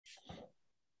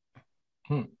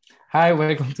Hmm. Hi,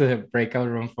 welcome to the breakout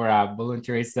room for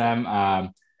volunteerism.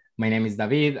 My name is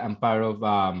David. I'm part of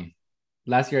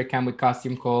last year I came with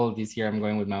Costume Call. This year I'm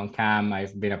going with my own cam.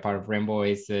 I've been a part of Rainbow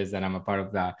Oasis and I'm a part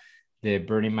of the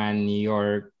Burning Man New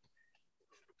York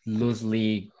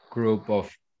loosely group of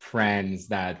friends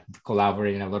that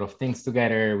collaborate in a lot of things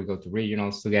together. We go to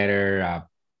regionals together,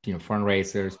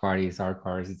 fundraisers, parties, art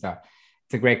cars. It's a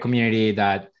great community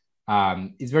that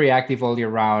is very active all year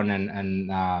round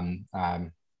and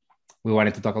we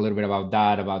wanted to talk a little bit about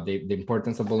that, about the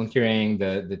importance of volunteering,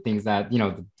 the things that,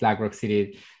 the Black Rock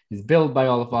City is built by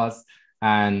all of us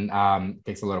and it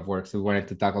takes a lot of work. So we wanted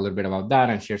to talk a little bit about that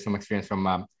and share some experience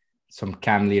from some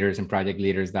CAM leaders and project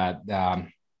leaders that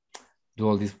do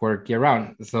all this work year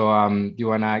round. So do you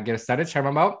want to get us started,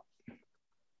 Sharma Bao?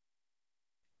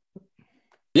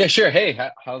 Yeah, sure. Hey,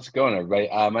 how's it going, everybody?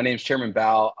 My name's Chairman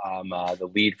Bao. I'm the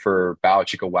lead for Bao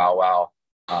Chica Wow Wow,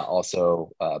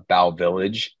 also Bao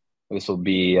Village. This will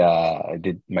be, I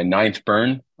did my ninth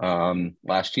burn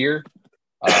last year.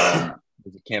 There's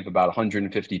a camp of about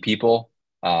 150 people.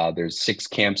 There's 6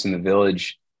 camps in the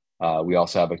village. We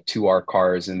also have like 2 art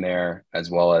cars in there,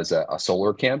 as well as a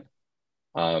solar camp.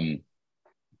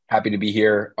 Happy to be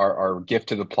here. Our gift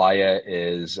to the playa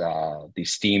is the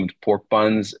steamed pork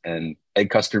buns and egg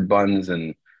custard buns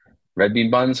and red bean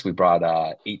buns. We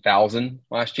brought 8,000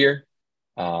 last year.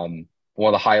 One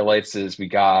of the highlights is we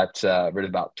got rid of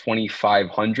about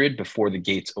 2,500 before the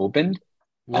gates opened.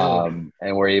 And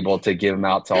we're able to give them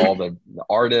out to all the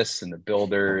artists and the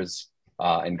builders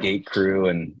and gate crew.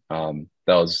 And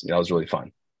that was really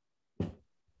fun.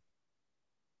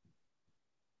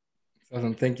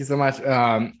 Awesome. Thank you so much.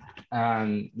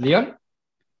 Leon?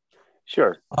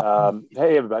 Sure.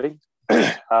 Hey, everybody.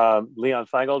 Leon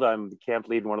Feingold. I'm the camp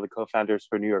lead and one of the co-founders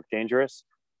for New York Dangerous.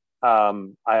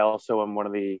 I also am one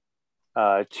of the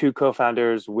 2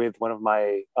 co-founders with one of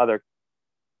my other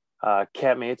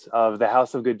campmates of the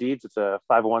House of Good Deeds. It's a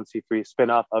 501c3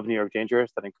 spinoff of New York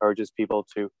Dangerous that encourages people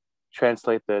to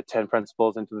translate the 10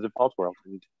 principles into the default world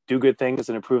and do good things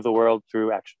and improve the world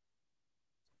through action.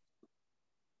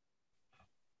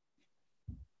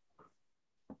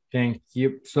 Thank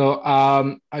you. So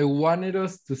I wanted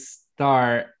us to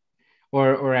start,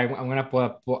 I'm gonna put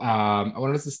up. I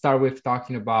wanted us to start with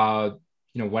talking about,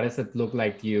 what does it look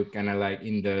like to you, kind of like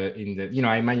in the,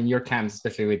 I imagine your camps,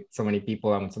 especially with so many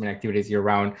people and so many activities year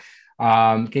round.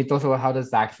 Can you tell us about how does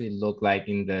it actually look like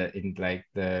in the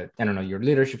I don't know, your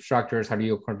leadership structures? How do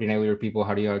you coordinate with your people?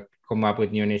 How do you come up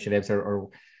with new initiatives, or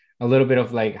a little bit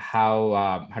of like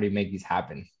how do you make these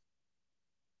happen?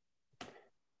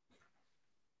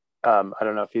 I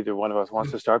don't know if either one of us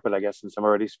wants to start, but I guess since I'm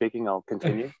already speaking, I'll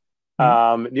continue.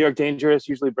 New York Dangerous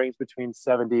usually brings between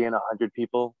 70 and 100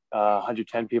 people,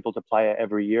 110 people to playa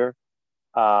every year.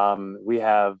 We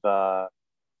have,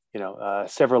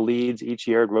 several leads each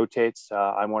year. It rotates.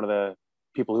 I'm one of the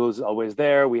people who's always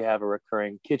there. We have a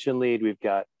recurring kitchen lead. We've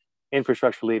got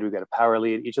infrastructure lead. We've got a power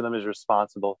lead. Each of them is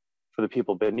responsible for the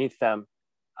people beneath them.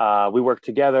 We work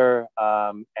together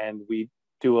and we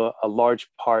do a large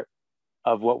part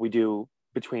of what we do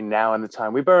between now and the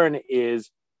time we burn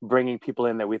is bringing people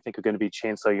in that we think are going to be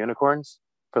chainsaw unicorns.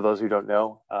 For those who don't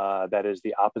know, that is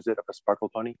the opposite of a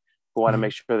sparkle pony. We want to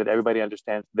make sure that everybody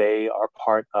understands they are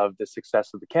part of the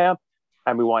success of the camp,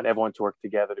 and we want everyone to work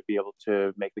together to be able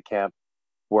to make the camp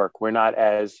work. We're not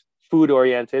as food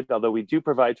oriented, although we do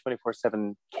provide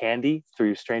 24/7 candy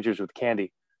through Strangers with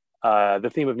Candy.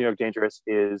 The theme of New York Dangerous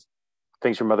is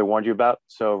things your mother warned you about.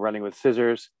 So running with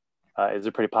scissors is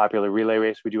a pretty popular relay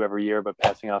race we do every year, but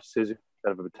passing off scissors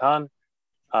instead of a baton.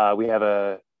 We have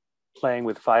a playing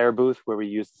with fire booth where we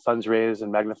use the sun's rays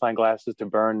and magnifying glasses to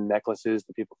burn necklaces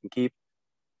that people can keep.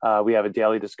 We have a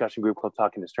daily discussion group called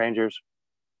Talking to Strangers.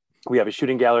 We have a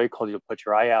shooting gallery called You'll Put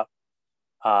Your Eye Out.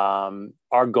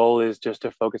 Our goal is just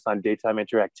to focus on daytime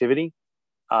interactivity.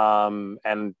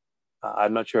 And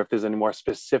I'm not sure if there's any more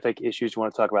specific issues you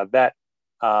want to talk about that.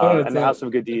 And the House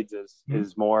of Good Deeds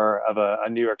is more of a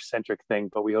New York centric thing,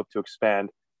 but we hope to expand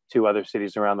to other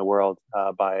cities around the world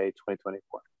by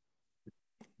 2024.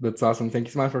 That's awesome. Thank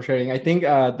you so much for sharing. I think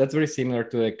that's very similar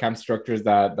to the camp structures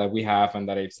that we have and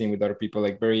that I've seen with other people,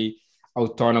 like very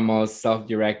autonomous,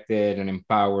 self-directed and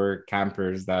empowered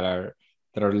campers that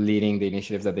are leading the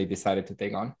initiatives that they decided to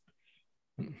take on.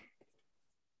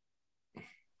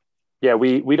 Yeah,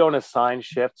 we don't assign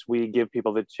shifts. We give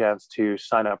people the chance to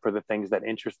sign up for the things that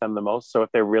interest them the most. So if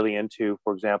they're really into,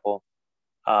 for example,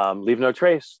 Leave No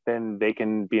Trace, then they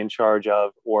can be in charge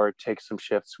of or take some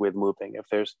shifts with moving.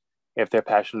 If they're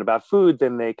passionate about food,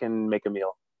 then they can make a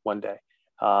meal one day.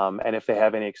 And if they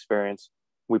have any experience,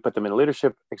 we put them in a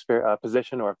leadership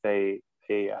position, or if they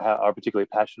they are particularly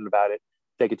passionate about it,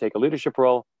 they could take a leadership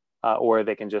role, or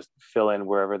they can just fill in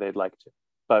wherever they'd like to.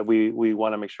 But we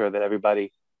want to make sure that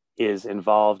everybody is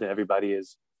involved and everybody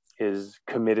is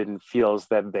committed and feels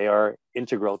that they are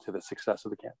integral to the success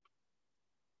of the camp.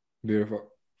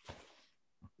 Beautiful.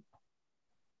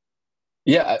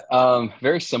 Yeah,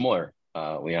 very similar,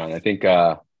 Leon. I think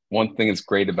one thing that's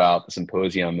great about the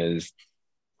Symposium is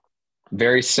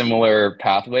very similar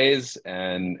pathways,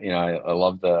 and I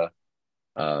love the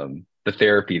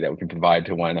therapy that we can provide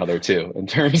to one another too, in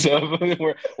terms of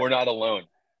we're not alone.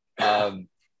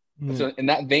 So in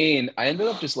that vein, I ended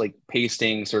up just like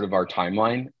pasting sort of our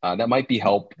timeline. That might be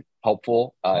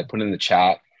helpful. I put it in the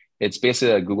chat. It's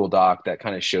basically a Google Doc that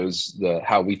kind of shows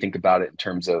how we think about it in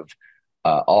terms of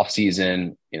off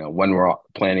season, when we're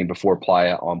planning before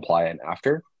Playa, on Playa, and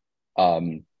after.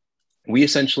 We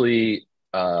essentially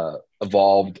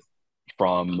evolved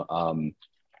from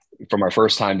our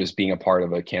first time just being a part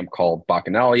of a camp called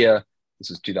Bacchanalia.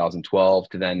 This was 2012,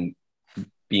 to then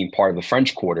being part of the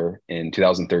French Quarter in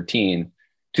 2013.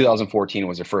 2014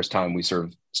 was the first time we sort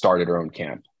of started our own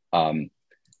camp. And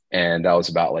that was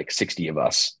about like 60 of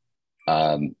us.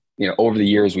 Over the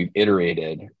years, we've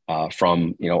iterated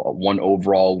from, one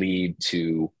overall lead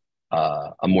to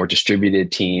a more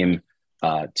distributed team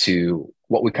to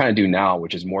what we kind of do now,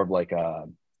 which is more of like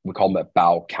we call them a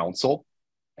BOW council.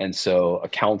 And so a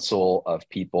council of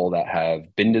people that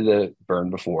have been to the burn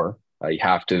before. You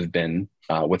have to have been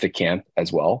with the camp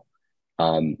as well.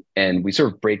 And we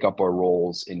sort of break up our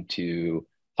roles into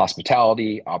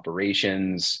hospitality,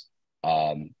 operations,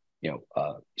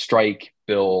 strike,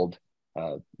 build,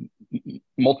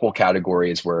 multiple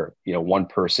categories where, one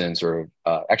person sort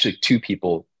of, actually two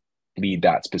people lead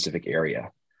that specific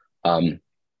area. In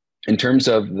terms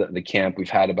of the camp, we've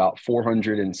had about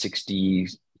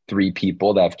 463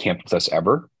 people that have camped with us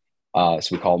ever. So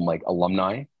we call them like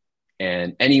alumni.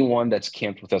 And anyone that's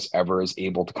camped with us ever is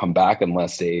able to come back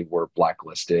unless they were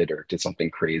blacklisted or did something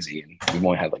crazy. And we've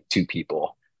only had like 2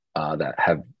 people that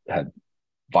have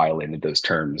violated those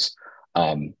terms.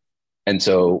 And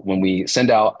so when we send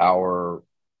out our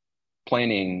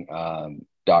planning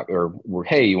doc, or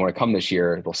hey, you want to come this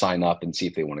year, they'll sign up and see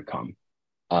if they want to come.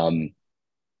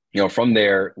 From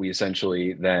there, we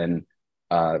essentially then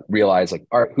realize like,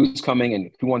 all right, who's coming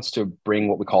and who wants to bring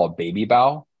what we call a baby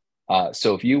bow.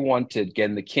 So if you want to get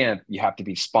in the camp, you have to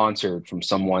be sponsored from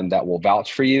someone that will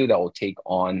vouch for you, that will take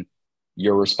on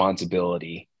your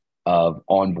responsibility of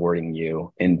onboarding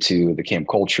you into the camp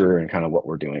culture and kind of what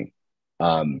we're doing.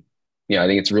 I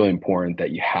think it's really important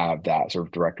that you have that sort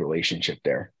of direct relationship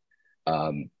there.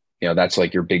 That's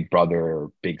like your big brother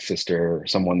or big sister, or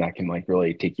someone that can like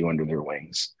really take you under their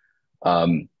wings.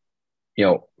 From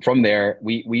there,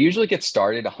 we usually get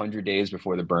started 100 days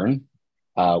before the burn.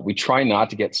 We try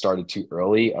not to get started too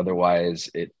early. Otherwise,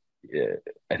 I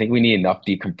think we need enough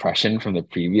decompression from the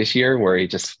previous year where you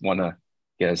just want to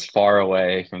get as far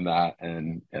away from that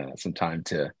and some time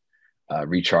to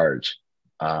recharge.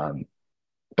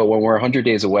 But when we're 100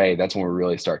 days away, that's when we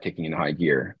really start kicking in high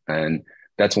gear. And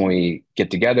that's when we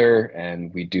get together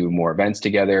and we do more events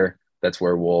together. That's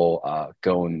where we'll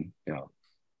go and,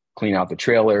 clean out the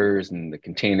trailers and the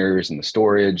containers and the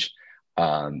storage.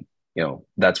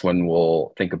 That's when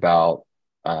we'll think about,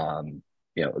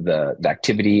 the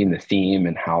activity and the theme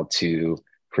and how to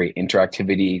create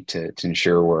interactivity to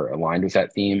ensure we're aligned with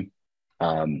that theme.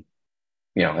 And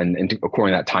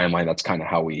according to that timeline, that's kind of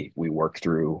how we work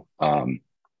through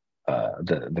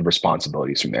the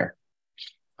responsibilities from there.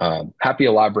 Happy to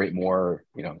elaborate more,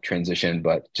 transition,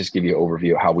 but just give you an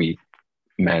overview of how we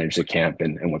manage the camp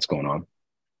and what's going on.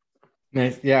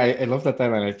 Nice. Yeah, I love that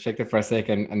time, and I checked it for a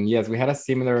second. And yes, we had a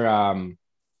similar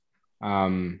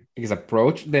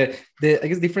approach. The I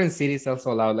guess different cities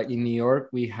also allow, like in New York,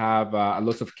 we have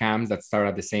lots of camps that start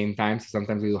at the same time. So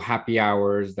sometimes we do happy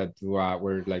hours that do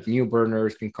where like new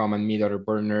burners can come and meet other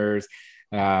burners,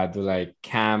 do like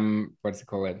camp, what's it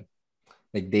called?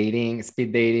 Like dating,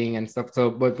 speed dating and stuff.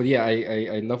 So, but yeah,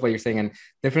 I love what you're saying, and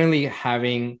definitely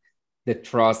having the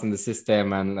trust in the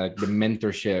system and like the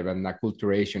mentorship and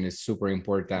acculturation is super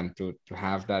important to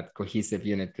have that cohesive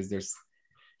unit, because there's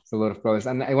a lot of problems.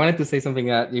 And I wanted to say something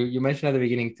that you mentioned at the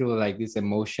beginning too, like this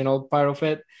emotional part of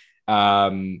it.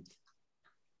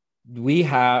 We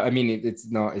have,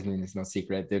 it's no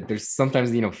secret that there's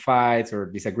sometimes, fights or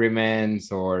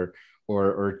disagreements or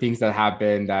things that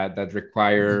happen that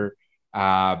require,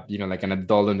 like an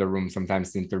adult in the room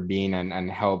sometimes to intervene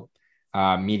and help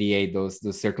mediate those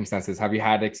circumstances. Have you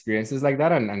had experiences like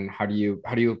that, and how do you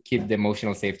keep the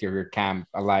emotional safety of your camp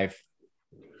alive?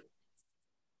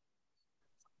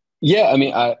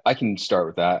 Yeah, I can start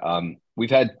with that. we've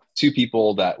had two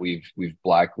people that we've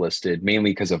blacklisted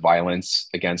mainly because of violence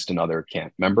against another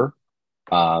camp member.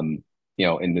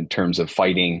 In terms of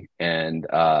fighting and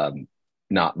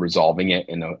not resolving it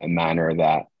in a manner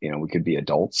that we could be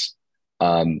adults.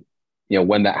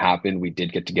 When that happened, we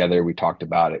did get together, we talked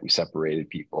about it, we separated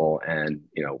people, and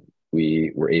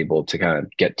we were able to kind of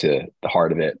get to the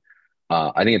heart of it.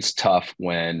 I think it's tough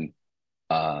when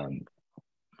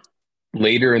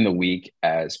later in the week,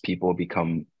 as people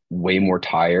become way more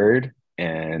tired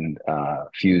and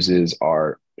fuses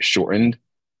are shortened,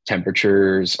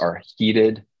 temperatures are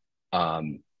heated,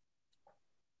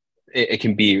 it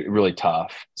can be really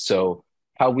tough. So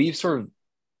how we've sort of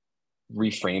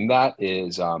reframed that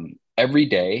is every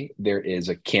day there is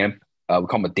a camp, we call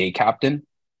them a day captain,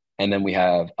 and then we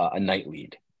have a night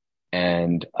lead.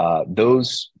 And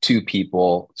those two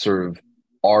people sort of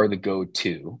are the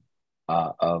go-to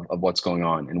of what's going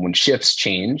on. And when shifts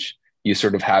change, you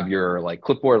sort of have your like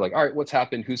clipboard, like, all right, what's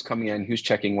happened? Who's coming in? Who's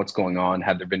checking? What's going on?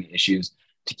 Have there been issues,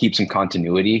 to keep some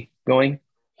continuity going?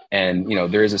 And,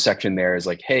 there is a section there is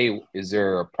like, hey, is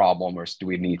there a problem, or do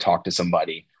we need to talk to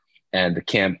somebody? And the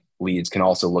camp leads can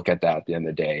also look at that at the end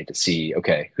of the day to see,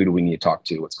 okay, who do we need to talk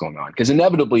to? What's going on? Because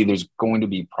inevitably there's going to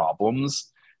be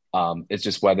problems. It's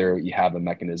just whether you have a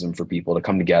mechanism for people to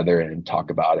come together and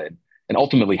talk about it and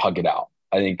ultimately hug it out.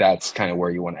 I think that's kind of where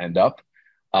you want to end up.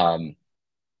 And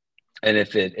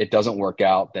if it doesn't work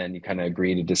out, then you kind of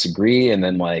agree to disagree, and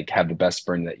then like have the best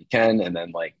burn that you can, and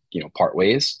then like, part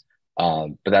ways.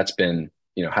 But that's been,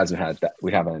 hasn't had that.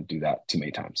 We haven't do that too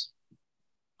many times.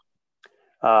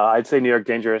 I'd say New York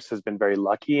Dangerous has been very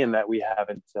lucky in that we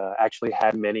haven't actually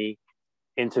had many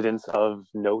incidents of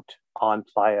note on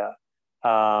Playa.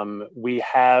 We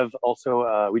have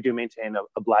also, we do maintain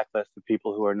a blacklist of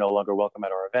people who are no longer welcome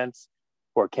at our events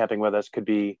or camping with us. Could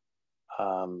be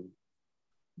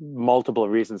multiple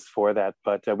reasons for that,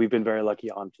 but we've been very lucky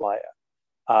on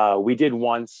Playa. We did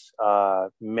once,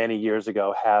 many years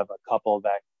ago, have a couple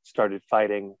that started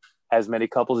fighting, as many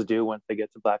couples do once they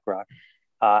get to Black Rock.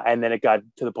 And then it got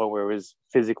to the point where it was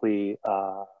physically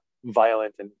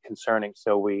violent and concerning.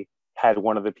 So we had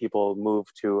one of the people move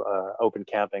to open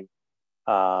camping.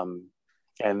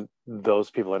 And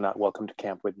those people are not welcome to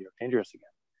camp with New York Dangerous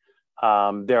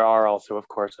again. There are also, of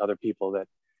course, other people that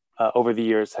over the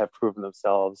years have proven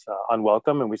themselves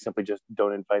unwelcome, and we simply just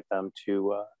don't invite them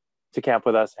to camp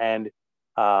with us. And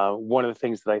one of the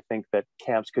things that I think that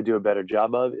camps could do a better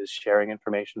job of is sharing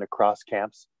information across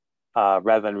camps.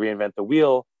 Rather than reinvent the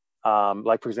wheel,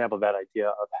 like for example, that idea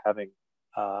of having,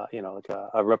 like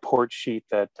a report sheet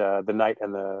that the night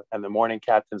and the morning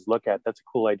captains look at. That's a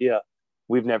cool idea.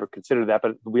 We've never considered that,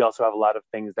 but we also have a lot of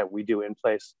things that we do in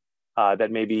place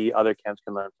that maybe other camps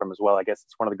can learn from as well. I guess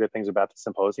it's one of the good things about the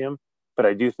symposium, but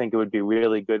I do think it would be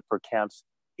really good for camps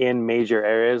in major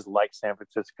areas like San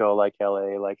Francisco, like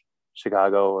LA, like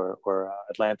Chicago, or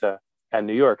Atlanta and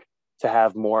New York, to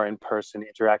have more in-person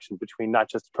interaction between not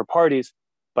just per parties,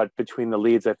 but between the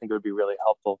leads. I think it would be really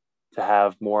helpful to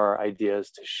have more ideas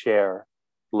to share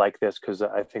like this, because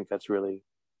I think that's really,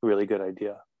 really good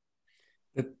idea.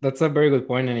 That's a very good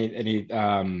point, and it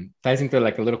ties into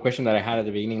like a little question that I had at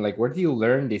the beginning, like where do you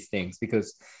learn these things?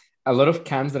 Because a lot of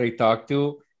camps that I talk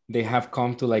to, they have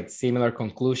come to like similar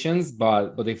conclusions,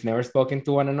 but they've never spoken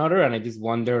to one another, and I just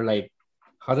wonder like,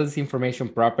 how does this information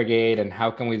propagate, and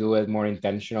how can we do it more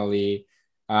intentionally?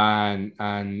 And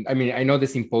I mean, I know the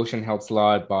symposium helps a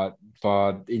lot, but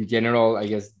in general, I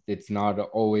guess it's not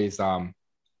always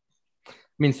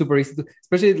super easy to,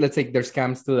 especially let's say there's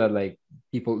camps too that like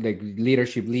people like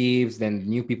leadership leaves, then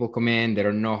new people come in, they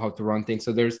don't know how to run things.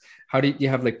 So how do you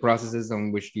have like processes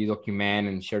on which you document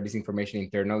and share this information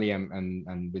internally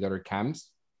and with other camps?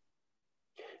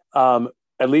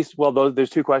 At least, well, there's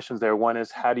two questions there. One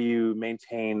is, how do you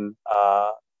maintain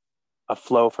a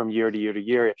flow from year to year to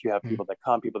year if you have people that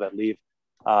come, people that leave?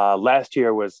 Last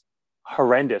year was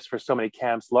horrendous for so many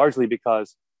camps, largely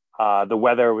because the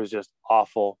weather was just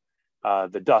awful.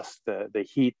 The dust, the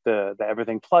heat, the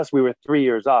everything. Plus, we were 3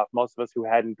 years off. Most of us who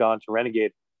hadn't gone to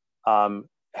Renegade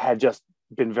had just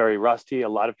been very rusty. A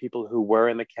lot of people who were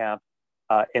in the camp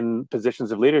in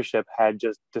positions of leadership had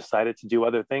just decided to do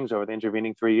other things over the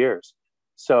intervening 3 years.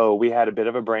 So we had a bit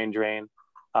of a brain drain.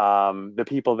 The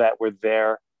people that were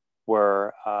there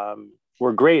were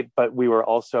great, but we were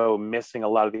also missing a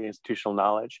lot of the institutional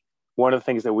knowledge. One of the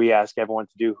things that we ask everyone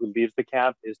to do who leaves the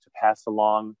camp is to pass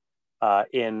along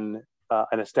in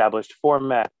an established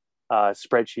format,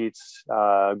 spreadsheets,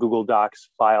 Google Docs,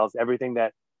 files, everything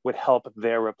that would help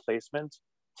their replacement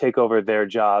take over their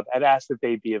job, and ask that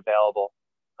they be available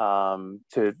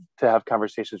to have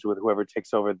conversations with whoever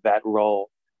takes over that role.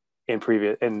 in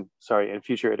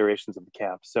future iterations of the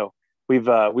camp. So we've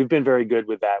been very good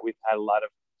with that. We've had a lot of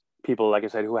people, like I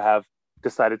said, who have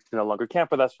decided to no longer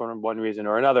camp with us for one reason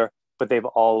or another, but they've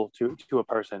all, to a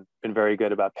person, been very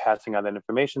good about passing on that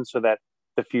information so that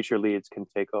the future leads can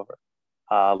take over.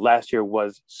 Last year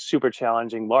was super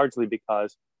challenging, largely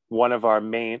because one of our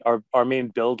main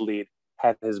build lead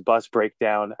had his bus break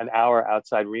down an hour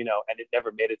outside Reno, and it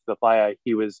never made it to the playa.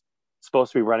 He was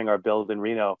supposed to be running our build in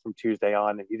Reno from Tuesday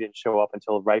on, and he didn't show up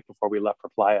until right before we left for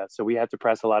playa. So we had to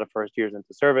press a lot of first years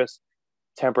into service.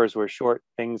 Tempers were short.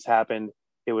 Things happened.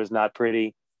 It was not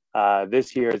pretty.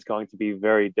 This year is going to be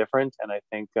very different. And I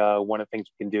think one of the things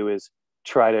we can do is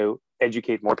try to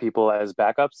educate more people as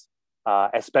backups,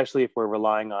 especially if we're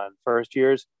relying on first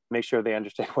years, make sure they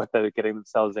understand what they're getting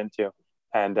themselves into,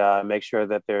 and make sure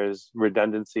that there's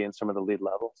redundancy in some of the lead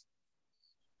levels.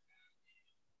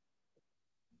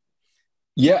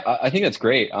 Yeah, I think that's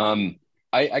great. I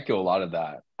echo a lot of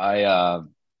that. I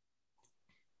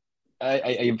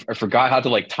forgot how to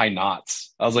like tie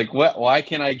knots. I was like, what? Why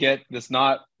can't I get this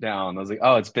knot down? I was like,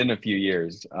 oh, it's been a few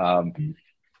years.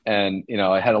 And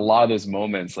I had a lot of those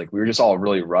moments, like we were just all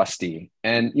really rusty,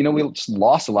 and we just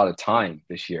lost a lot of time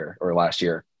this year or last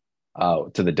year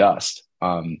to the dust.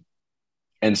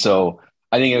 And so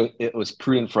I think it was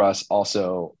prudent for us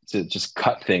also to just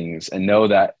cut things and know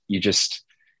that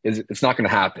it's not going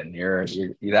to happen.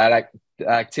 That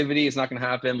activity is not going to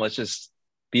happen. Let's just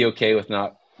be okay with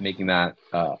not making that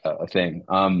a thing.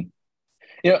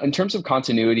 In terms of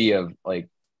continuity of like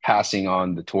passing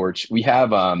on the torch, we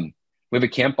have a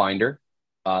camp binder.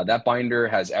 That binder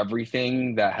has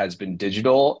everything that has been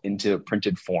digital into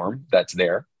printed form that's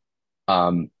there.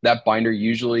 That binder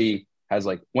usually has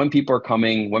like when people are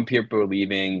coming, when people are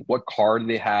leaving, what car do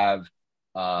they have,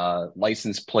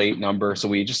 license plate number. So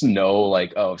we just know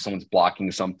like, oh, if someone's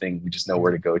blocking something, we just know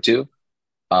where to go to.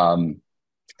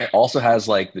 It also has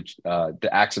like the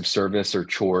acts of service or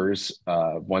chores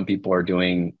when people are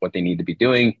doing what they need to be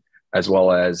doing, as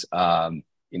well as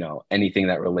anything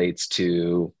that relates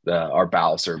to our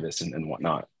bow service and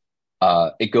whatnot.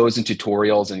 It goes in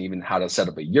tutorials and even how to set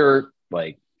up a yurt,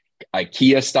 like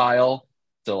IKEA style.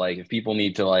 So like if people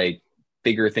need to like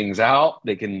figure things out,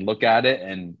 they can look at it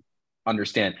and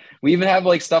understand. We even have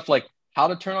like stuff like how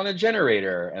to turn on a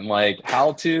generator and like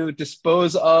how to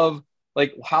dispose of,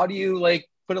 like, how do you like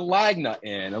put a lag nut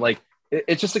in? And like,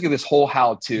 it's just like this whole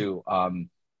how to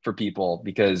for people,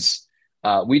 because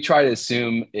we try to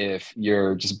assume if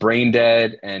you're just brain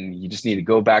dead and you just need to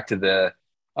go back to the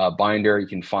binder, you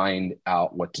can find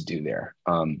out what to do there.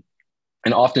 And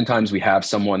oftentimes we have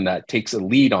someone that takes a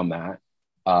lead on that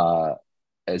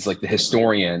as like the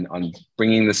historian on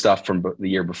bringing the stuff from the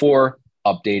year before,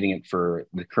 updating it for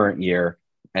the current year,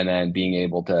 and then being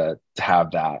able to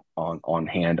have that on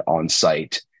hand, on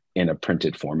site in a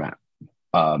printed format.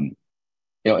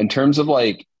 In terms of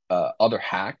like other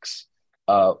hacks,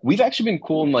 we've actually been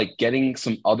cool in like getting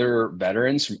some other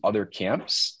veterans from other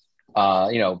camps.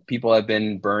 People have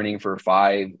been burning for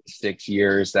 5-6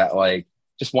 years that like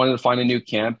just wanted to find a new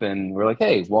camp, and we're like,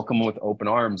 hey, welcome with open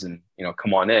arms and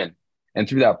come on in. And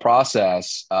through that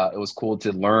process, it was cool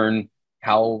to learn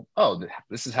how,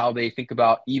 this is how they think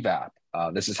about evap.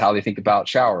 This is how they think about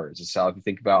showers. This is how they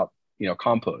think about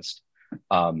compost.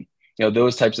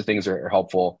 Those types of things are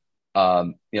helpful.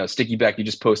 Sticky Beck, you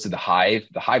just posted the Hive.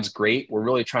 The Hive's great. We're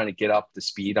really trying to get up to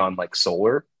speed on like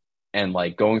solar, and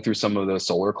like going through some of those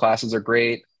solar classes are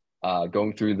great.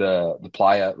 Going through the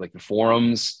playa, like the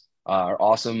forums are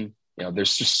awesome.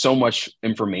 There's just so much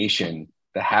information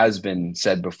that has been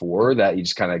said before that you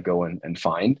just kind of go and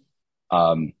find.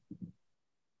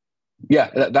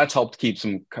 That's helped keep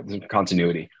some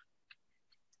continuity.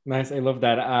 Nice. I love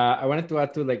that. I wanted to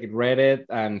add to like Reddit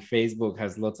and Facebook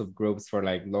has lots of groups for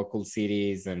like local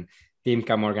cities and team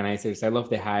camp organizers. I love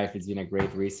the Hive. It's been a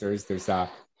great resource. There's a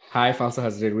Hive also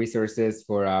has the resources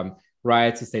for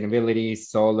riot, sustainability,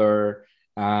 solar,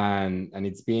 and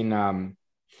it's been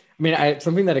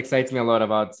something that excites me a lot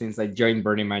about since I joined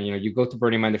Burning Man. You go to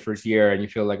Burning Man the first year and you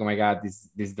feel like, oh my God, this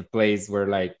is the place where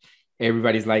like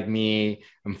everybody's like me.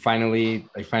 I finally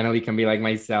can be like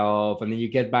myself. And then you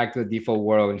get back to the default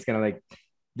world and it's kind of like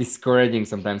discouraging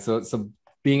sometimes. So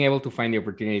being able to find the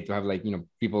opportunity to have like,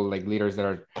 people like leaders that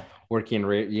are working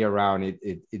year round,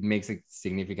 it makes a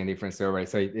significant difference to everybody.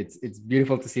 So it's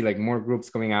beautiful to see like more groups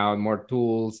coming out, more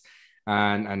tools.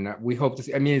 And we hope to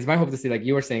see, it's my hope to see, like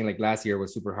you were saying, like last year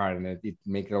was super hard and it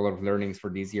made a lot of learnings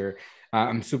for this year.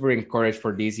 I'm super encouraged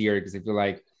for this year because I feel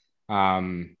like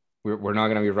we're not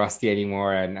going to be rusty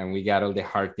anymore and we got all the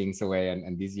hard things away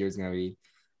and this year is going to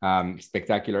be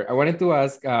spectacular. I wanted to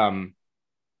ask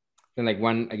the then like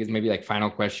one, I guess maybe like final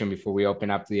question before we open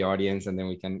up to the audience, and then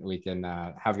we can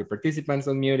have your participants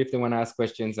on mute if they want to ask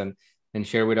questions and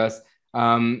share with us.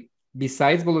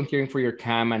 Besides volunteering for your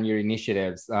CAM and your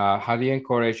initiatives, how do you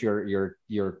encourage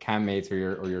your CAM mates or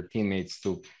your teammates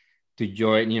to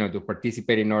join, to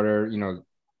participate in other,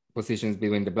 positions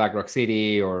between the Black Rock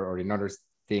City or in other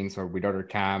things or with other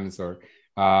CAMs, or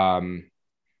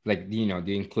like, do you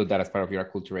include that as part of your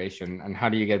acculturation? And how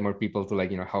do you get more people to,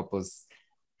 like, help us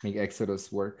make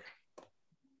Exodus work?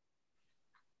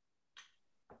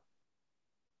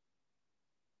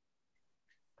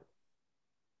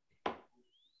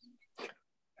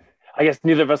 I guess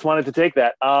neither of us wanted to take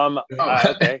that.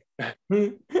 Okay.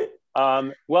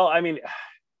 Well, I mean,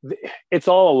 it's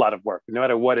all a lot of work, no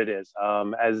matter what it is.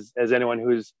 As anyone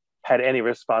who's had any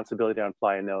responsibility on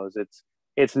Playa knows,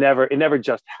 it never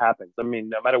just happens. I mean,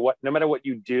 no matter what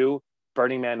you do,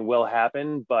 Burning Man will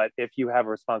happen. But if you have a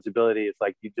responsibility, it's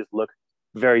like you just look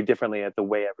very differently at the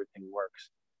way everything works.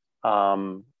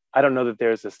 I don't know that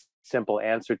there's a simple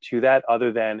answer to that,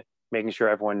 other than making sure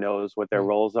everyone knows what their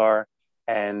roles are.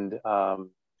 And,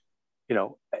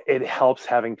 it helps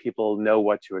having people know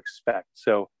what to expect.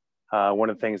 So one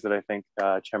of the things that I think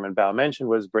Chairman Bao mentioned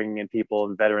was bringing in people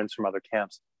and veterans from other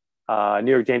camps.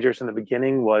 New York Dangerous in the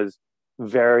beginning was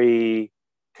very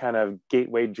kind of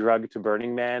gateway drug to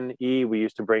Burning Man. We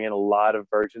used to bring in a lot of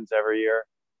virgins every year,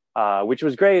 which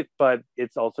was great, but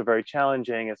it's also very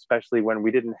challenging, especially when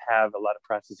we didn't have a lot of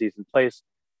processes in place.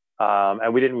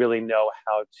 And we didn't really know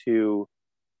how to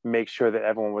make sure that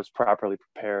everyone was properly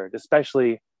prepared,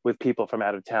 especially with people from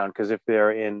out of town. Because if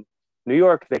they're in New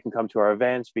York, they can come to our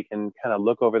events. We can kind of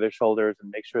look over their shoulders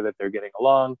and make sure that they're getting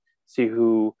along, see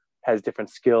who has different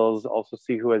skills, also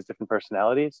see who has different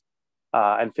personalities,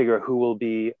 and figure out who will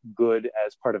be good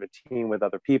as part of a team with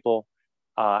other people.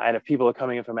 And if people are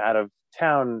coming in from out of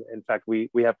town, in fact, we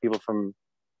have people from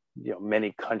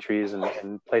many countries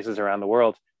and places around the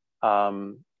world.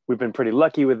 We've been pretty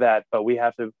lucky with that, but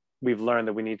we've learned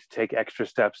that we need to take extra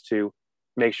steps to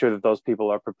make sure that those people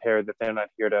are prepared, that they're not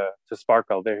here to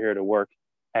sparkle, they're here to work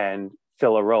and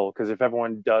fill a role. Because if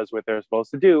everyone does what they're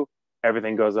supposed to do,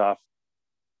 everything goes off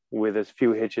with as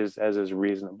few hitches as is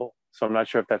reasonable. So I'm not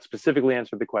sure if that specifically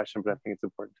answered the question, but I think it's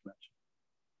important to mention.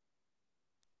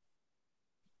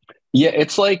 Yeah,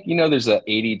 it's like, there's a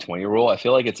 80-20 rule. I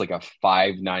feel like it's like a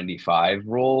 5-95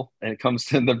 rule when it comes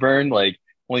to the burn. Like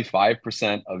only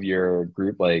 5% of your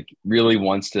group like really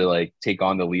wants to like take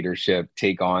on the leadership,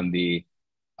 take on the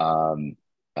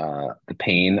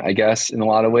pain, I guess, in a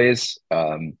lot of ways.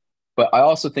 But I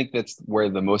also think that's where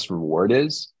the most reward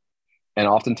is. And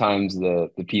oftentimes the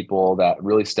people that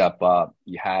really step up,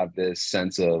 you have this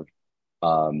sense of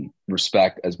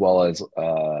respect as well as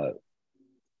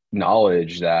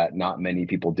knowledge that not many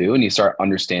people do, and you start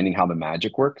understanding how the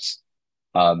magic works.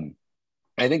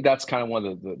 I think that's kind of one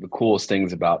of the coolest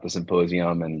things about the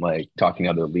symposium and like talking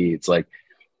to other leads. Like,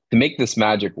 to make this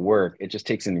magic work, it just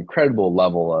takes an incredible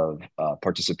level of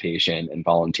participation and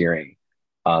volunteering.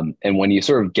 And when you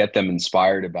sort of get them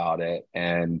inspired about it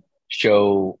and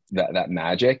show that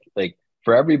magic, like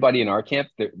for everybody in our camp,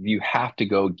 you have to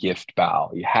go gift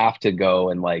bow. You have to go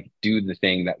and like do the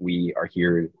thing that we are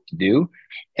here to do.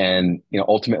 And,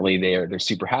 ultimately they're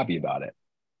super happy about it.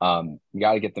 You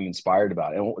got to get them inspired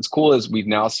about it. And what's cool is we've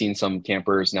now seen some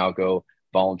campers now go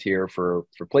volunteer for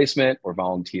placement or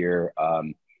volunteer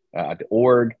at the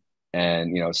org,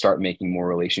 and start making more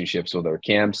relationships with our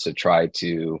camps to try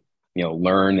to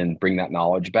learn and bring that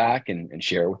knowledge back and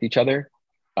share with each other.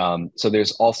 So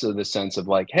there's also this sense of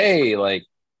like, hey, like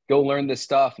go learn this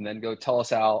stuff and then go tell us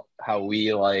how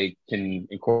we like can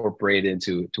incorporate it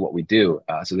into what we do.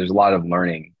 So there's a lot of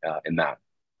learning in that.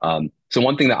 So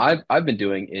one thing that I've been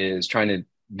doing is trying to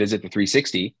visit the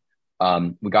 360.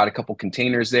 We got a couple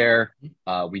containers there.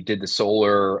 We did the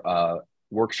solar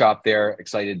workshop there.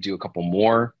 Excited to do a couple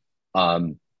more.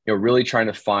 Really trying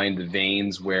to find the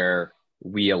veins where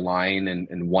we align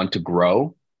and want to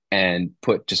grow, and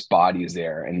put just bodies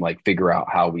there and like figure out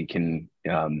how we can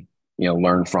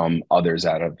learn from others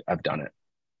that have done it.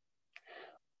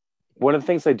 One of the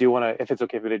things I do want to, if it's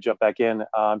okay for me to jump back in,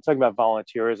 talking about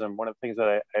volunteerism, one of the things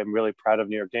that I'm really proud of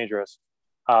New York Dangerous,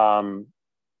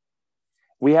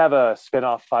 we have a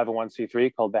spin-off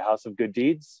 501c3 called the House of Good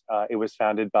Deeds. It was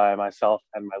founded by myself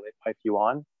and my late wife,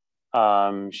 Yuan.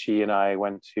 She and I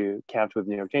camped with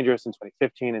New York Dangerous in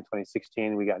 2015 and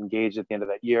 2016. We got engaged at the end of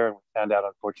that year, and we found out,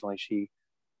 unfortunately, she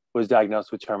was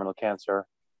diagnosed with terminal cancer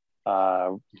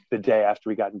the day after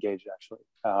we got engaged, actually.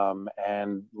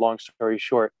 And long story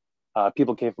short,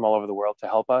 people came from all over the world to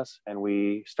help us, and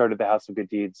we started the House of Good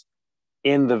Deeds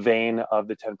in the vein of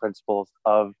the 10 principles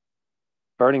of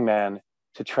Burning Man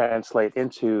to translate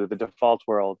into the default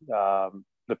world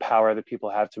the power that people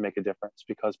have to make a difference,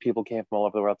 because people came from all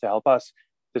over the world to help us.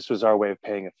 This was our way of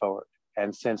paying it forward.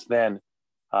 And since then,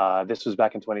 this was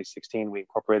back in 2016, we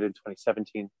incorporated in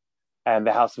 2017, and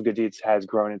the House of Good Deeds has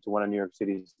grown into one of New York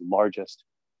City's largest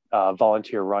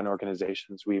volunteer-run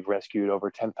organizations. We've rescued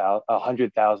over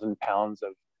 100,000 pounds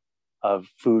of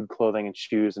food, clothing, and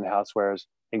shoes and housewares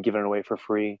and given it away for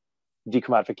free.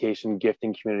 Decommodification,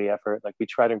 gifting, community effort. Like, we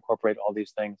try to incorporate all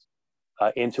these things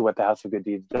into what the House of Good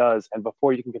Deeds does. And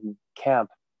before you can camp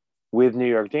with New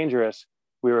York Dangerous,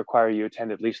 we require you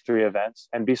attend at least 3 events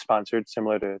and be sponsored,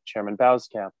 similar to Chairman Bao's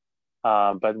camp.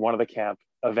 But one of the camp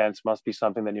events must be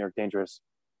something that New York Dangerous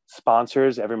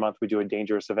sponsors. Every month we do a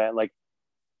dangerous event, like,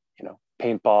 you know,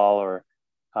 paintball or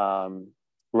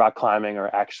rock climbing or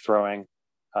axe throwing.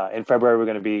 In February,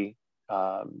 we're going to be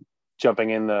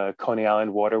jumping in the Coney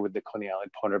Island water with the Coney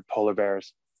Island polar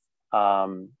bears.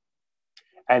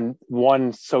 And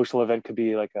one social event could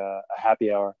be like a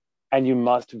happy hour. And you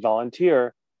must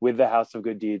volunteer with the House of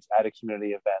Good Deeds at a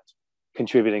community event,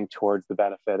 contributing towards the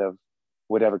benefit of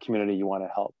whatever community you want to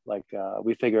help. Like,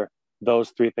 we figure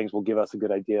those 3 things will give us a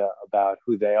good idea about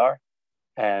who they are,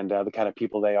 and the kind of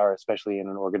people they are, especially in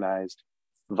an organized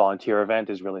volunteer event,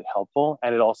 is really helpful.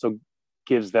 And it also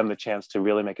gives them the chance to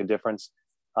really make a difference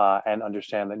and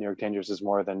understand that New York Dangerous is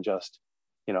more than just,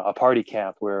 you know, a party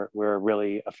camp. We're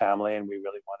really a family, and we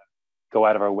really want to go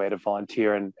out of our way to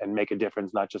volunteer and make a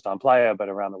difference, not just on Playa, but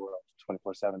around the world,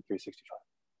 24/7, 365.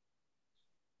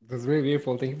 That's really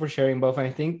beautiful. Thank you for sharing both. And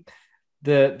I think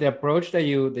the approach that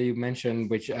you mentioned,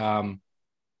 which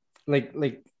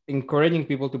like encouraging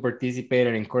people to participate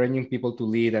and encouraging people to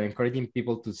lead and encouraging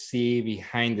people to see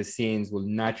behind the scenes, will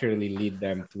naturally lead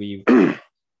them to be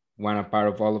one a part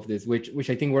of all of this, which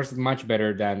I think works much better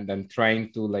than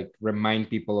trying to like remind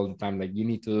people all the time, like, you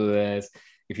need to do this.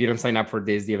 If you don't sign up for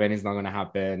this, the event is not going to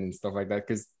happen and stuff like that.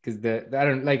 Because I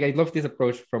don't like, I love this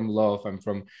approach from love and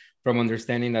from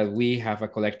understanding that we have a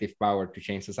collective power to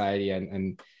change society,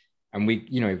 and we,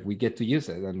 you know, if we get to use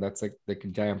it, and that's like a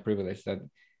giant privilege that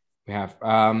we have.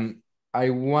 I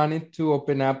wanted to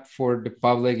open up for the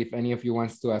public. If any of you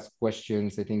wants to ask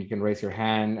questions, I think you can raise your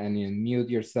hand and you mute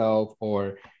yourself,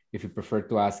 or if you prefer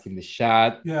to ask in the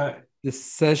chat. Yeah. The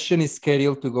session is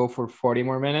scheduled to go for 40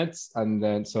 more minutes. And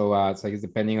then, so I guess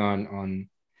depending on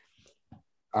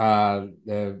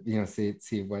the, you know,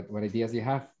 see what ideas you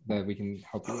have that we can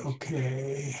help you with.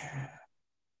 Okay.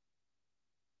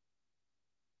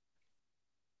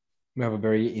 We have a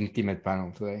very intimate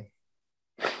panel today.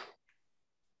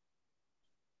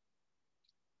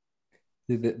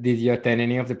 Did you attend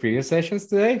any of the previous sessions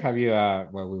today? Have you,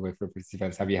 well, we wait for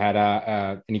participants. Have you had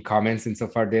any comments in so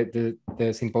far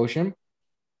the symposium?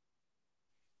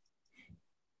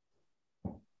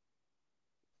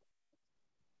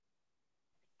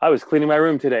 I was cleaning my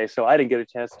room today, so I didn't get a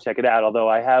chance to check it out, although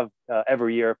I have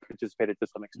every year participated to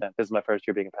some extent. This is my first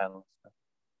year being a panelist.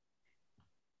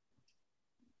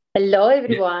 Hello,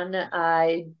 everyone.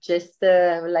 I just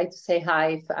would like to say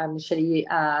hi. I'm actually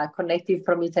connecting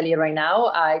from Italy right now.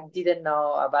 I didn't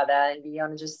know about that, and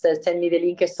Leon just sent me the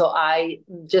link, so I'm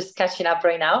just catching up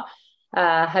right now.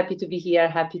 Happy to be here.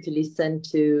 Happy to listen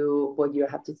to what you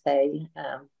have to say.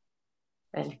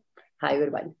 And hi,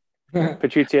 everybody.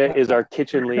 Patrizia is our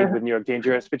kitchen lead with New York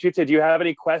Dangerous. Patrizia, do you have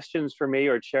any questions for me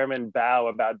or Chairman Bao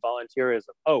about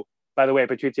volunteerism? Oh, by the way,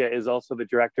 Patrizia is also the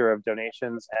director of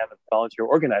donations and a volunteer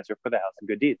organizer for the House of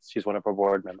Good Deeds. She's one of our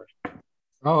board members.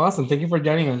 Oh, awesome. Thank you for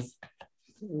joining us.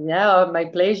 Yeah, my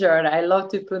pleasure. I love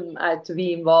to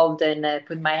be involved and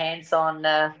put my hands on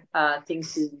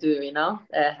things to do, you know,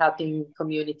 helping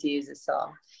communities. So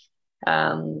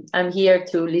I'm here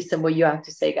to listen what you have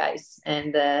to say, guys.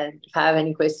 And if I have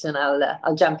any question,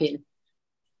 I'll jump in.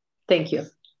 Thank you.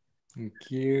 Thank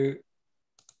you.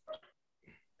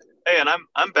 Hey, and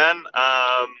I'm Ben.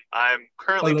 I'm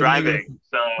currently driving,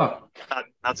 so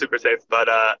not super safe. But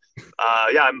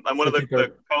yeah, I'm one of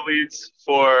the co-leads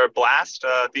for Blast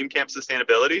Theme Camp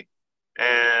Sustainability,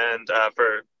 and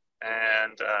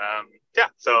yeah,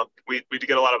 so we do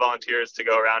get a lot of volunteers to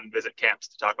go around and visit camps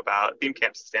to talk about theme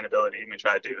camp sustainability, and we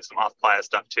try to do some off-playa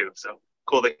stuff too. So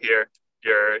cool to hear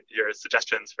your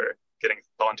suggestions for getting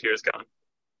volunteers going.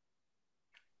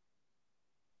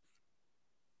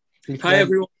 Hi,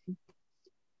 everyone.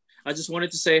 I just wanted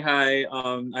to say hi.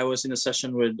 I was in a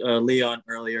session with Leon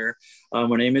earlier.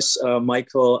 My name is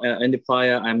Michael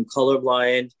Endipaya. I'm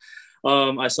colorblind.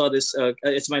 I saw this,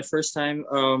 it's my first time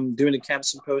doing the camp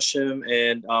symposium,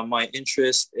 and my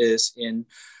interest is in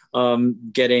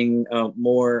getting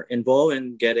more involved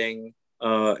and getting,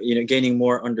 gaining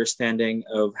more understanding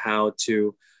of how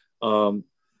to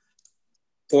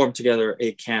form together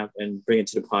a camp and bring it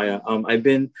to the playa. I've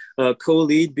been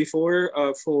co-lead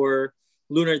before for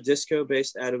Lunar Disco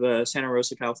based out of Santa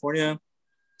Rosa, California.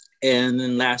 And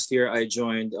then last year I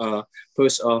joined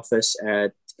post office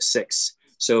at 6.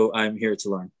 So I'm here to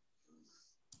learn.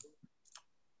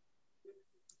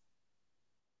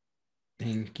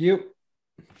 Thank you.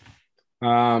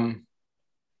 Yeah,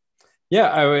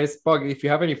 I was Pog, if you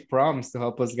have any prompts to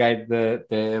help us guide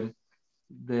the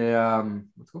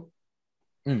let's go.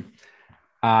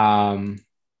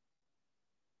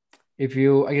 If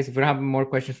you, I guess if we don't have more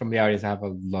questions from the audience, I have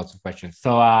lots of questions.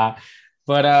 So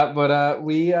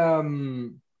we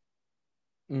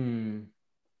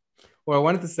or I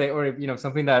wanted to say, or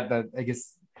something that I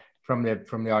guess from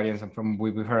the audience and from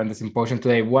we've heard on the symposium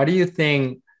today, what do you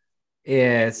think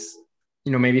is,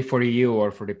 maybe for you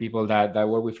or for the people that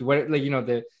work with you, what,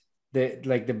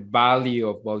 like, the value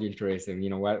of volunteerism,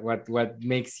 what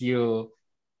makes you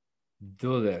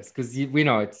do this? Because we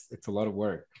know it's a lot of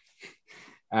work,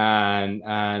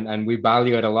 and we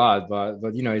value it a lot, but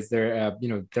is there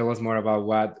tell us more about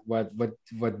what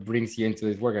brings you into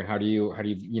this work, and how do you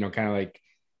kind of like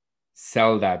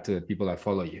sell that to the people that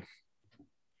follow you?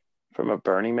 From a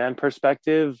Burning Man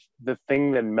perspective, the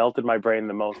thing that melted my brain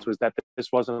the most was that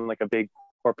this wasn't like a big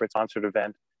corporate sponsored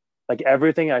event. Like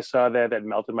everything I saw there that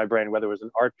melted my brain, whether it was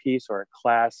an art piece or a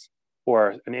class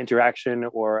or an interaction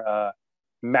or a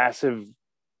massive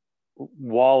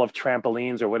wall of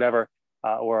trampolines or whatever,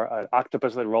 or an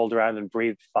octopus that rolled around and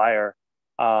breathed fire.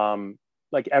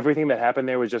 Like everything that happened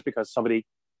there was just because somebody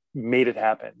made it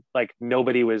happen. Like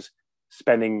nobody was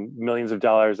spending millions of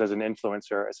dollars as an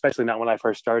influencer, especially not when I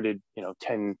first started,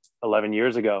 10, 11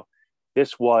 years ago.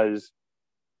 This was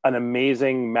an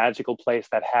amazing, magical place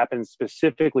that happened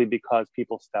specifically because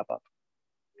people step up.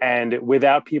 And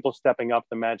without people stepping up,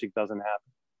 the magic doesn't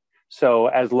happen. So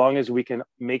as long as we can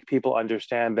make people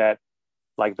understand that,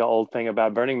 like the old thing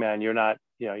about Burning Man, you're not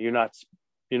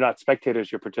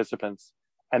spectators, you're participants.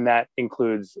 And that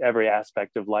includes every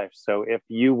aspect of life. So if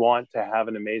you want to have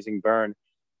an amazing burn,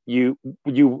 you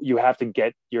have to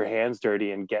get your hands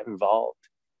dirty and get involved.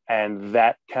 And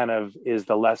that kind of is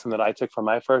the lesson that I took from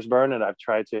my first burn. And I've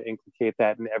tried to inculcate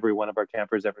that in every one of our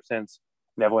campers ever since,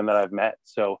 and everyone that I've met.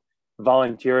 So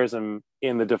volunteerism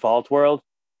in the default world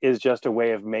is just a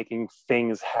way of making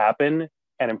things happen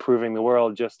and improving the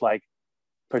world, just like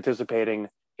participating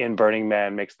in Burning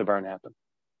Man makes the burn happen.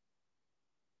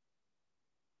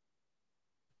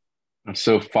 I'm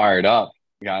so fired up.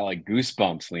 Got like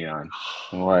goosebumps, Leon.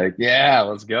 I'm like, yeah,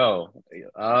 let's go.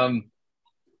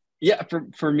 Yeah,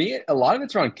 for me, a lot of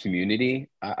it's around community.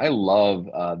 I love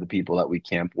the people that we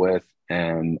camp with,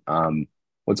 and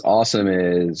what's awesome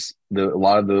is a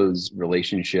lot of those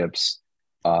relationships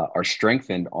are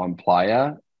strengthened on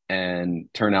Playa and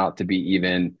turn out to be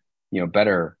even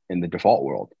better in the default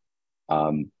world.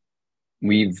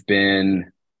 We've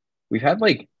had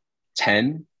like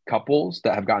 10 couples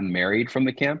that have gotten married from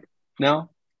the camp now.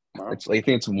 Wow. I think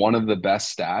it's one of the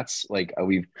best stats. Like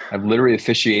I've literally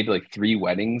officiated like 3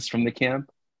 weddings from the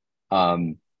camp.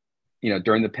 During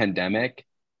the pandemic,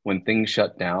 when things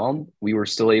shut down, we were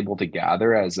still able to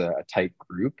gather as a tight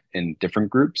group in different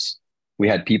groups. We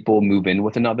had people move in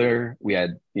with another. We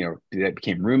had, that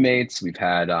became roommates. We've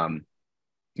had,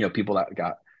 people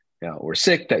that were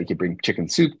sick that you could bring chicken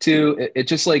soup to. It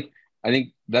just like, I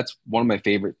think that's one of my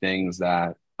favorite things,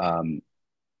 that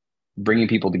bringing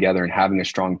people together and having a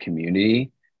strong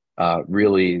community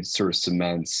really sort of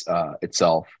cements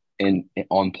itself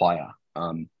on Playa.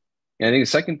 And I think the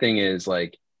second thing is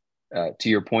like, to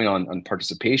your point on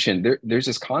participation, there's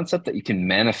this concept that you can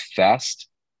manifest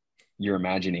your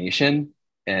imagination,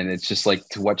 and it's just like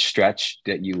to what stretch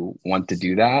that you want to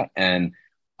do that, and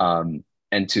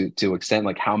to extent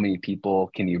like how many people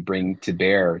can you bring to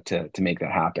bear to make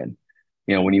that happen.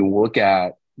 When you look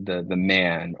at the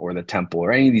man or the temple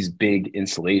or any of these big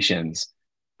installations,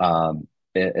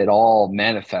 it all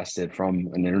manifested from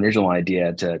an original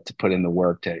idea to put in the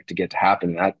work to get to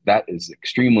happen. That is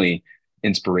extremely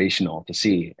inspirational to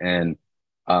see. And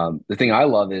the thing I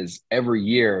love is every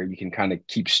year you can kind of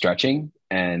keep stretching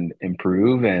and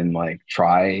improve and like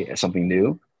try something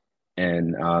new,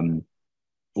 and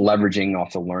leveraging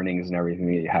off the learnings and everything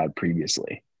that you had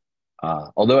previously.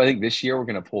 Although I think this year we're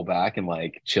going to pull back and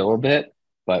like chill a bit,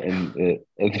 but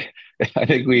I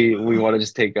think we want to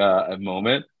just take a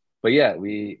moment. But yeah,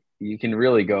 you can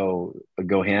really go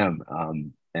ham,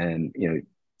 and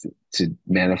to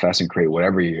manifest and create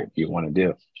whatever you want to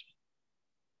do.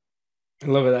 I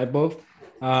love it. I both.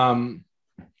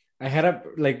 I had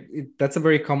that's a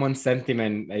very common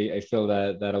sentiment. I feel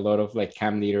that a lot of like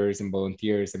camp leaders and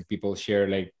volunteers and people share.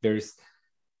 Like there's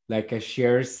like a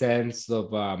shared sense of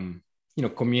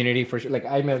community for sure. Like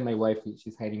I met my wife,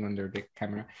 she's hiding under the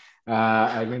camera.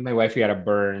 I met my wife, we had a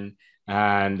burn,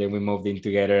 and then we moved in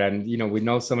together. And we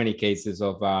know so many cases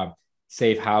of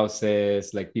safe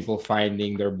houses, like people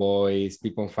finding their voice,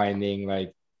 people finding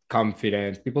like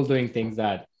confidence, people doing things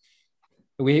that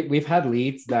we've had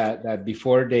leads that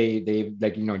before they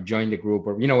like join the group,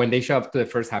 or when they show up to the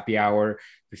first happy hour,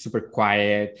 they're super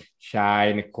quiet, shy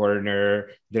in a corner,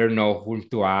 they don't know whom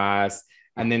to ask,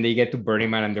 and then they get to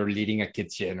Burning Man and they're leading a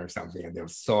kitchen or something, and they're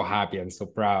so happy and so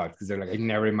proud because they're like, I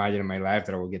never imagined in my life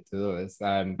that I will get to do this.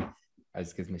 And I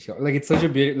just gives me show. Like it's such a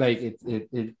beauty, like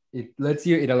it lets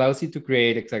you, it allows you to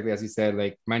create, exactly as you said,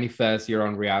 like manifest your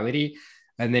own reality.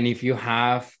 And then if you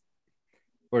have,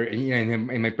 or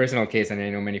in my personal case, and I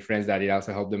know many friends that it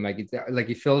also helped them, like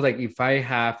it feels like if I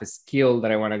have a skill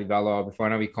that I want to develop, if I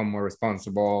want to become more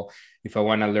responsible, if I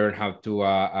want to learn how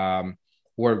to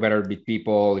work better with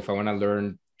people, if I want to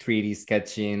learn 3D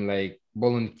sketching, like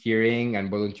volunteering and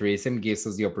volunteerism gives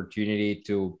us the opportunity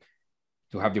to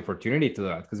have the opportunity to do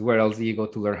that, because where else do you go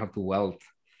to learn how to weld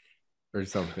or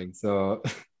something? So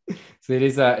so it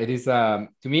is to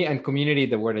me, and community,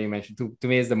 the word that you mentioned, to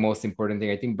me is the most important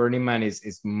thing. I think Burning Man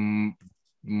is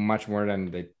much more than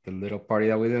the little party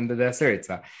that we do in the desert.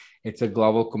 It's a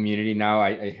global community now.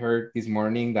 I heard this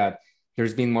morning that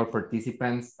there's been more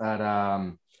participants at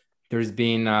there's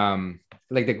been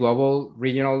like the global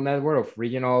regional network of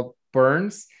regional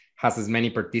burns has as many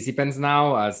participants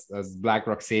now as Black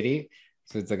Rock City.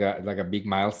 So it's like a big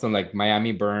milestone. Like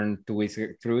Miami burn 3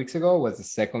 weeks ago was the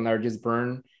second largest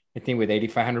burn, I think, with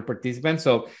 8,500 participants.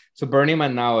 So Burning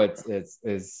Man now it's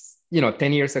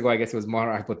 10 years ago, I guess it was more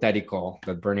hypothetical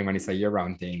that Burning Man is a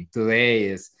year-round thing. Today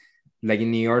is like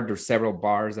in New York, there's several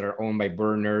bars that are owned by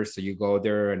burners. So you go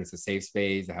there and it's a safe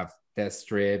space. They have test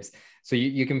strips. So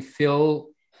you can feel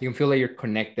like you're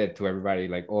connected to everybody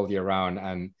like all year round.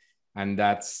 And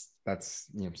that's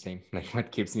saying like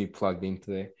what keeps me plugged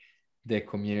into the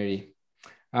community.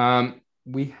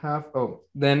 We have,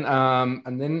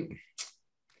 and then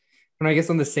I guess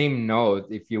on the same note,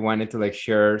 if you wanted to like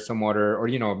share some other,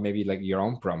 or maybe like your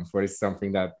own prompts, what is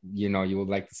something that you would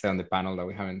like to say on the panel that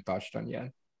we haven't touched on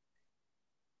yet?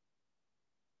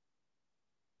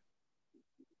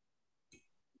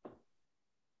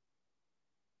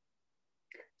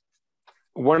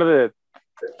 One of the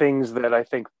things that I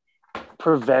think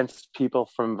prevents people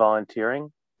from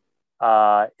volunteering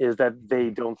is that they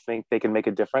don't think they can make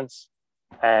a difference.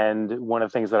 And one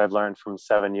of the things that I've learned from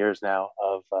 7 years now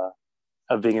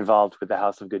of being involved with the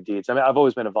House of Good Deeds. I mean, I've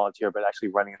always been a volunteer, but actually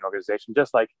running an organization,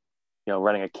 just like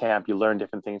running a camp, you learn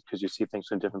different things because you see things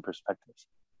from different perspectives.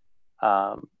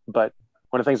 But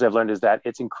one of the things I've learned is that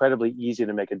it's incredibly easy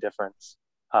to make a difference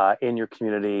in your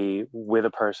community with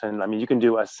a person. I mean, you can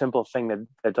do a simple thing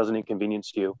that doesn't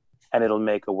inconvenience you, and it'll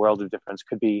make a world of difference.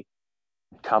 Could be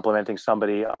complimenting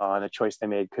somebody on a choice they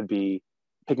made, could be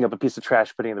picking up a piece of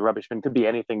trash, putting it in the rubbish bin, could be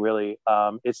anything really.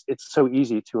 It's so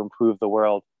easy to improve the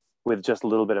world with just a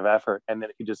little bit of effort. And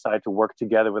then if you decide to work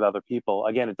together with other people,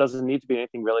 again, it doesn't need to be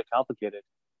anything really complicated.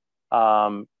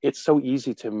 It's so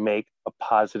easy to make a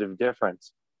positive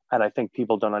difference. And I think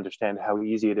people don't understand how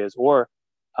easy it is, or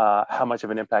how much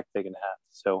of an impact they can have.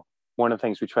 So one of the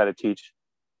things we try to teach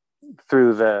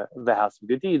through the House of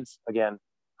Good Deeds, again,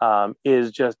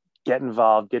 is just get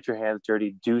involved, get your hands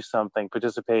dirty, do something,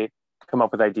 participate, come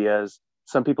up with ideas.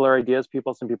 Some people are ideas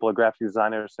people, some people are graphic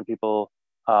designers, some people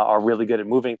are really good at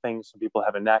moving things, some people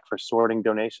have a knack for sorting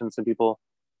donations, some people,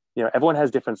 everyone has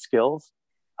different skills.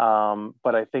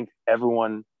 But I think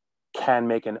everyone can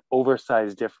make an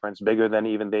oversized difference, bigger than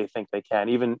even they think they can.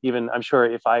 Even I'm sure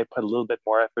if I put a little bit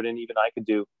more effort in, even I could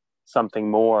do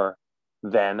something more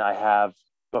than I have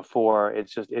before.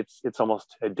 It's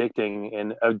almost addicting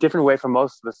in a different way from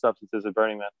most of the substances at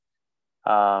Burning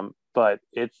Man. But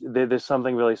there's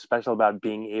something really special about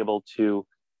being able to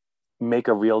make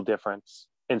a real difference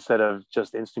instead of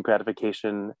just instant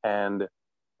gratification and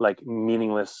like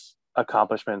meaningless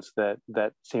accomplishments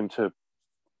that seem to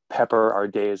pepper our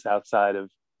days outside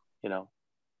of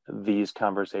these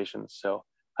conversations. So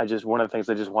one of the things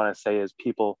I just want to say is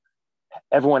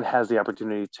everyone has the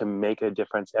opportunity to make a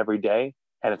difference every day,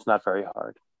 and it's not very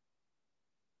hard.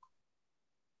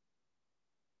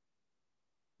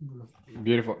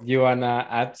 Beautiful. You wanna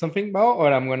add something, Bo,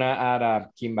 or I'm gonna add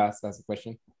Kimba's as a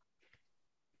question?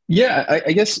 Yeah,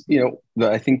 I guess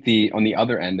I think on the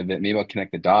other end of it, maybe I'll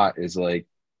connect the dot, is like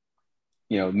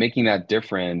making that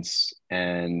difference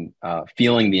and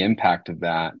feeling the impact of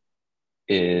that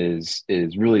is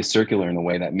really circular in a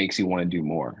way that makes you want to do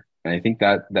more. And I think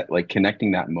that like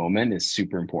connecting that moment is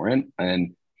super important.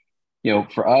 And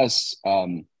for us,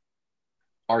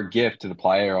 our gift to the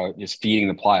playa is feeding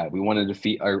the playa. We wanted to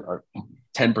feed our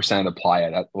 10% of the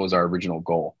playa. That was our original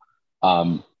goal.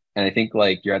 And I think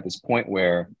like you're at this point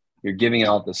where you're giving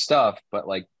out this stuff, but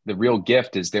like the real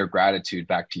gift is their gratitude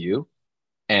back to you.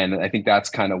 And I think that's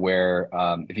kind of where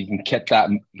if you can get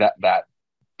that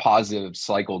positive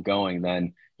cycle going,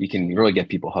 then you can really get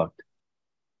people hooked.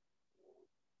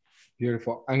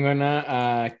 Beautiful. I'm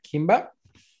gonna Kimba.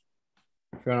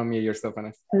 If you want to mute yourself,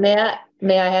 Vanessa.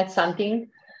 May I add something?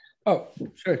 Oh,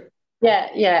 sure.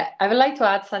 Yeah. I would like to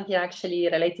add something actually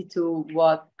related to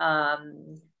what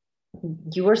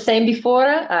you were saying before.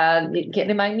 Can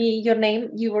remind me your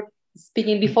name? You were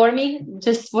speaking before me,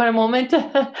 just for a moment.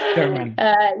 German.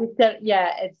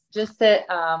 It's just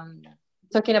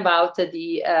talking about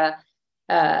the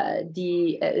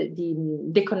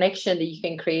connection that you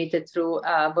can create through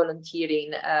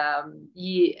volunteering.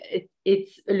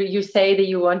 You say that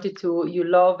you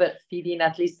love feeding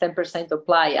at least 10% of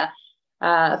playa.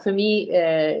 For me,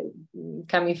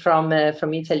 coming from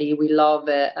Italy, we love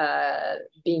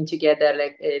being together,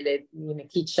 like in the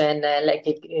kitchen,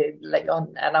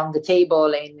 around the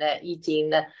table and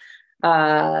eating.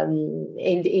 And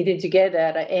eating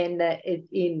together, and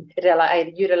you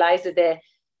realize that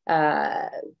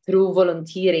through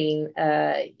volunteering,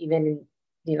 even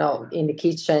in the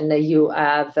kitchen, you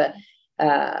have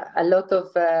a lot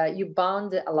of you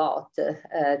bond a lot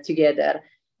together.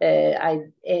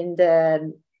 And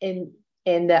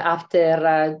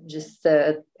after just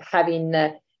having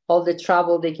all the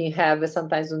trouble they can have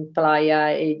sometimes on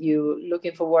playa, you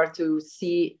looking forward to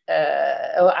see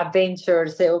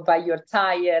adventures, but you're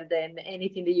tired, and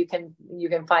anything that you can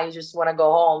find, you just want to go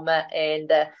home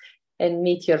and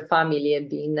meet your family and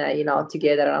being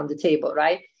together around the table,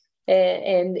 right?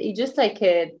 And it just like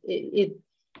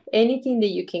anything that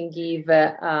you can give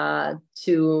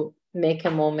to make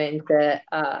a moment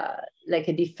like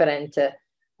a different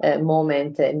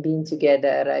moment, and being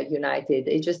together united.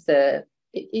 It just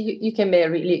you can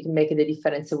really make the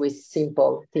difference with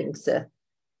simple things.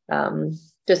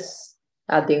 Just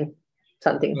adding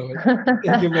something.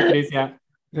 Thank you, Patricia.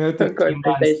 We'll go to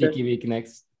Kimba and Sticky Vic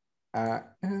next.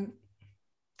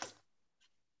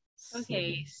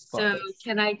 Okay, so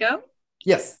can I go?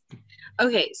 Yes.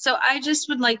 Okay, so I just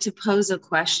would like to pose a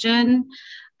question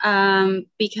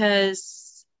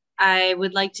because I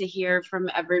would like to hear from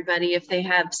everybody if they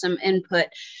have some input.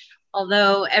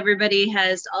 Although everybody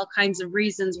has all kinds of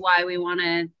reasons why we want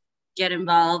to get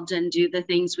involved and do the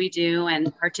things we do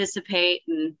and participate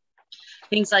and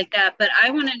things like that. But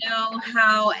I want to know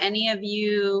how any of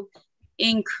you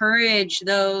encourage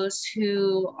those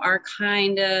who are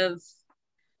kind of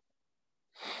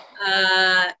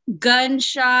gun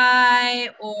shy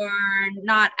or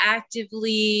not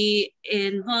actively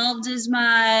involved as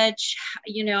much.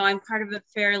 I'm part of a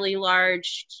fairly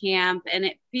large camp, and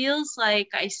it feels like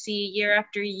I see year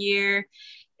after year,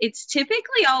 it's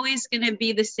typically always going to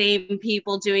be the same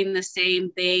people doing the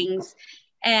same things.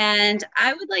 And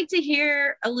I would like to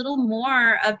hear a little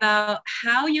more about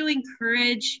how you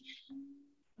encourage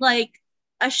like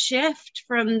a shift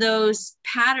from those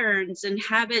patterns and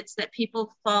habits that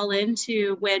people fall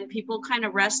into when people kind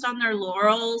of rest on their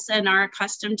laurels and are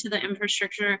accustomed to the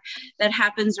infrastructure that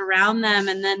happens around them.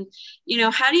 And then,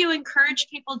 how do you encourage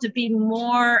people to be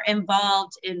more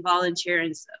involved in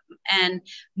volunteerism and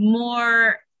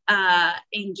more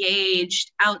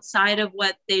engaged outside of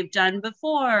what they've done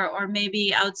before, or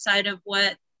maybe outside of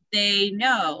what they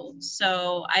know?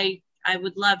 So I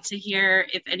would love to hear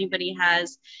if anybody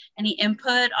has any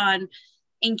input on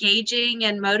engaging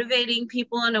and motivating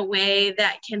people in a way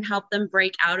that can help them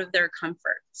break out of their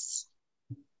comforts.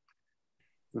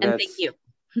 And thank you.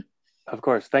 Of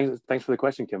course. Thanks for the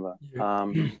question, Kimba.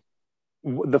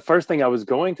 The first thing I was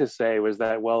going to say was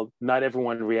that, well, not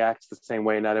everyone reacts the same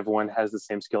way. Not everyone has the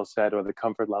same skill set or the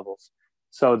comfort levels.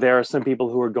 So there are some people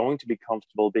who are going to be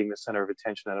comfortable being the center of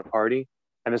attention at a party.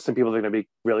 And there's some people that are going to be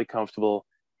really comfortable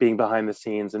being behind the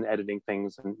scenes and editing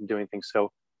things and doing things.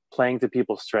 So playing to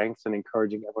people's strengths and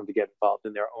encouraging everyone to get involved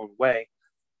in their own way.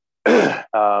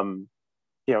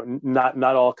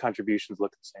 Not all contributions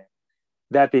look the same.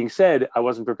 That being said, I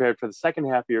wasn't prepared for the second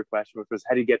half of your question, which was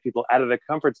how do you get people out of their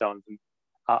comfort zones? And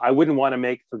I wouldn't want to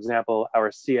make, for example,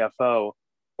 our CFO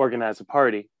organize a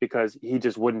party because he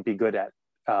just wouldn't be good at it.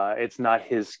 It's not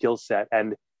his skill set.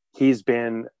 And he's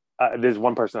been, there's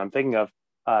one person I'm thinking of,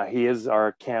 he is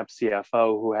our camp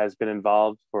CFO who has been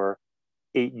involved for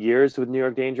 8 years with New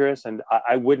York Dangerous. And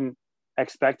I wouldn't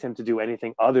expect him to do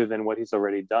anything other than what he's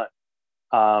already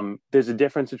done. There's a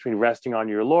difference between resting on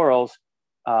your laurels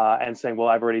and saying, well,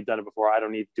 I've already done it before, I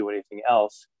don't need to do anything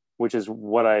else, which is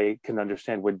what I can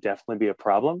understand would definitely be a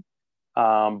problem.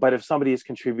 But if somebody is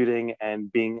contributing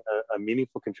and being a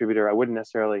meaningful contributor, I wouldn't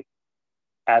necessarily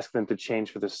ask them to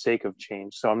change for the sake of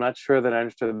change. So I'm not sure that I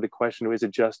understood the question. Is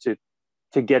it just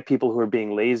to get people who are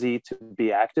being lazy to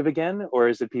be active again? Or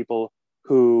is it people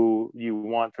who you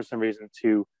want for some reason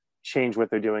to change what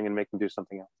they're doing and make them do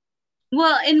something else?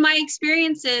 Well, in my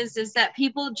experiences is that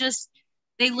people just,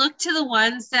 they look to the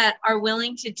ones that are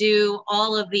willing to do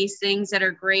all of these things that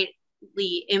are greatly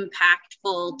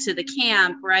impactful to the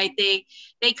camp, right? They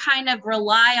kind of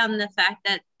rely on the fact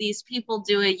that these people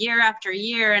do it year after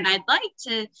year. And I'd like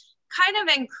to kind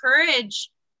of encourage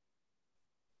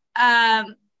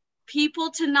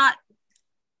people to not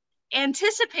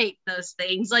anticipate those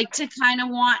things, like to kind of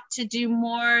want to do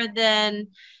more than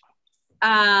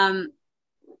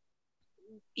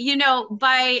you know,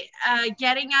 by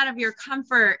getting out of your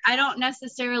comfort. I don't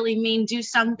necessarily mean do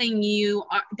something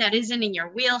that isn't in your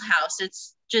wheelhouse.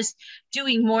 It's just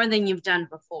doing more than you've done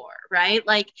before, right?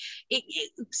 Like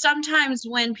sometimes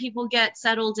when people get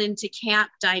settled into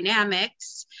camp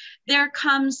dynamics, there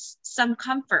comes some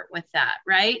comfort with that,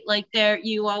 right? Like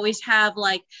you always have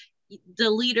like the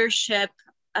leadership,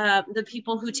 the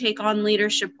people who take on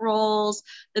leadership roles,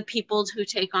 the people who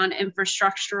take on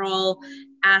infrastructural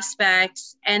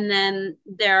aspects, and then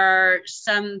there are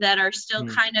some that are still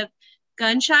kind of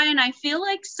gun shy. And I feel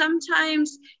like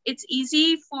sometimes it's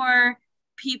easy for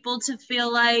people to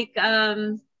feel like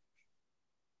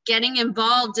getting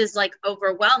involved is like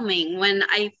overwhelming, when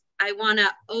I want to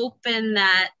open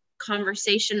that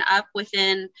conversation up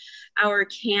within our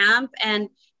camp. And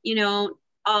you know,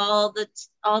 all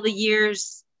the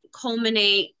years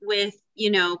culminate with,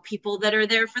 you know, people that are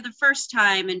there for the first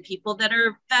time and people that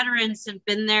are veterans, have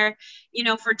been there, you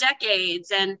know, for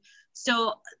decades. And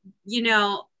so, you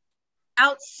know,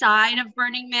 outside of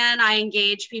Burning Man, I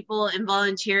engage people in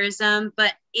volunteerism,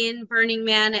 but in Burning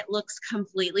Man, it looks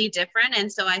completely different.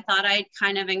 And so I thought I'd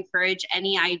kind of encourage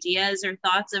any ideas or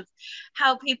thoughts of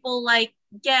how people like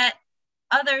get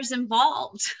others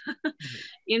involved,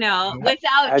 you know,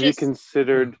 without have you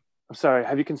considered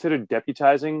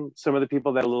deputizing some of the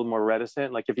people that are a little more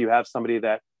reticent? Like if you have somebody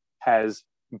that has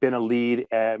been a lead,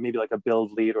 maybe like a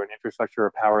build lead or an infrastructure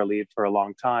or power lead for a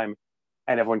long time,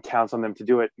 and everyone counts on them to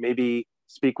do it, maybe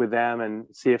speak with them and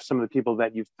see if some of the people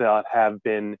that you thought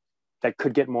that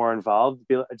could get more involved,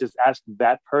 just ask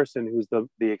that person who's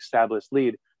the established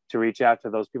lead to reach out to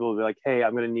those people and be like, hey,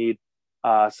 I'm going to need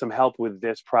some help with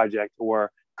this project,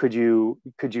 or could you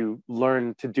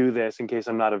learn to do this in case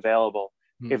I'm not available?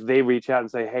 If they reach out and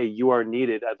say, hey, you are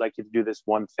needed, I'd like you to do this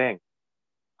one thing,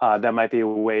 that might be a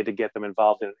way to get them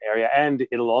involved in an area, and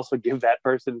it'll also give that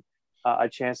person a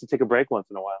chance to take a break once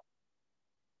in a while.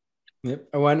 Yep.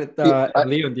 I wanted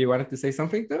Leon, do you wanted to say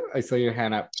something though? I saw your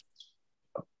hand up.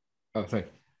 Oh, sorry.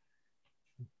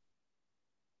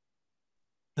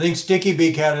 I think Sticky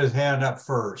Beak had his hand up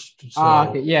first. So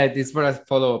okay. Yeah, this for a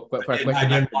follow-up for a question. I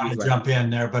didn't want to jump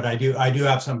in there, but I do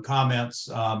have some comments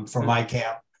from my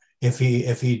camp if he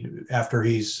after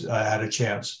he's had a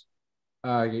chance.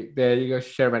 There you go,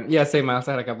 Sherman. Yeah, same. I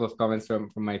also had a couple of comments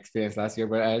from my experience last year,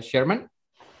 but Sherman?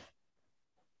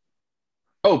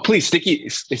 Oh, please,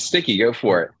 Sticky, go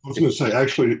for it. I was going to say,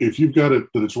 actually, if you've got it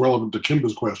that it's relevant to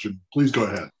Kimba's question, please go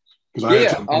ahead. Because I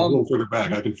have something a little further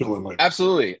back. I can fill in later.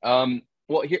 Absolutely.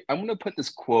 Well, here, I'm going to put this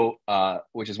quote,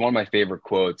 which is one of my favorite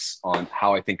quotes on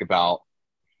how I think about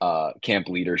camp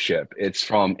leadership. It's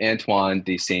from Antoine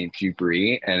de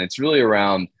Saint-Exupéry, and it's really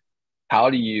around how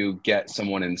do you get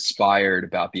someone inspired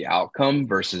about the outcome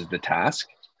versus the task.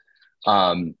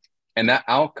 And that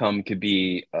outcome could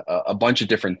be a bunch of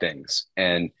different things.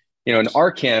 And, you know, in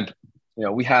our camp, you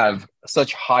know, we have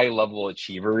such high level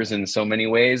achievers in so many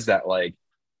ways that like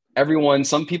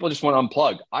some people just want to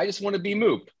unplug. I just want to be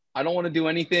Moop. I don't want to do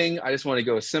anything. I just want to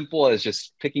go as simple as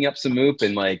just picking up some Moop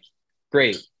and like,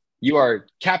 great, you are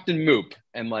Captain Moop.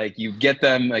 And like, you get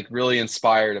them like really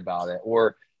inspired about it.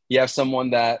 Or you have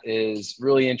someone that is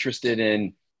really interested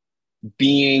in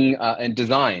being and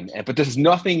design, but has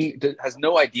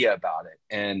no idea about it.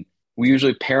 And we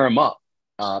usually pair them up.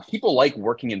 People like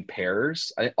working in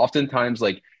pairs. Oftentimes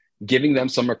like giving them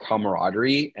some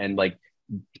camaraderie and like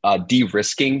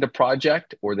de-risking the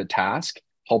project or the task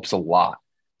helps a lot.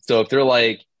 So if they're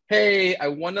like, hey, I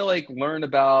want to like learn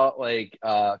about like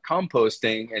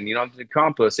composting, and you don't have to do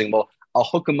composting, well, I'll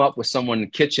hook them up with someone in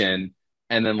the kitchen,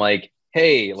 and then like,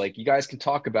 hey, like you guys can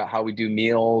talk about how we do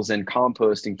meals and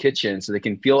compost in kitchen, so they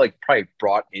can feel like probably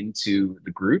brought into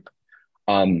the group.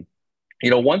 You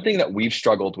know, one thing that we've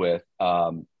struggled with,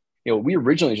 you know, we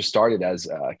originally just started as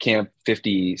camp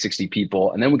 50, 60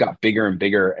 people, and then we got bigger and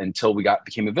bigger until we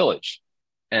became a village.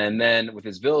 And then with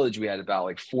his village, we had about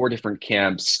like 4 different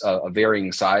camps of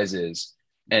varying sizes.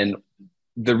 And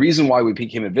the reason why we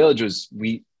became a village was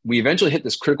we eventually hit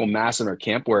this critical mass in our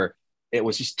camp where it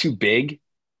was just too big.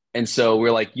 And so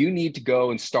we're like, you need to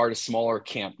go and start a smaller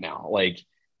camp now. Like,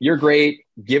 you're great.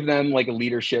 Give them like a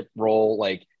leadership role,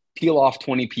 like peel off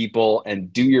 20 people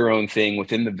and do your own thing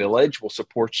within the village. We'll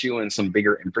support you in some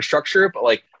bigger infrastructure, but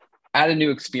like add a new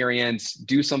experience,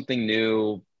 do something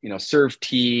new, you know, serve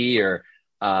tea or,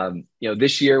 you know,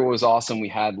 this year was awesome. We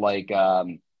had like,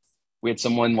 we had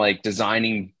someone like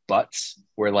designing butts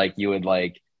where like you would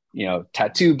like, you know,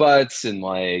 tattoo butts and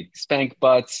like spank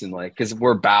butts and like, cause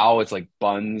we're Bao, it's like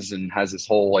buns and has this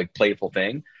whole like playful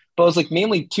thing. But it was like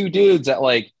mainly 2 dudes that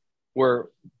like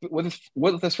were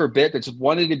with us for a bit that just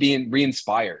wanted to be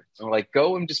re-inspired. So we're like,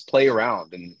 go and just play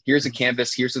around. And here's a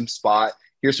canvas, here's some spot,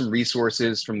 here's some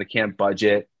resources from the camp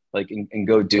budget, like, and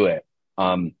go do it.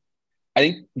 I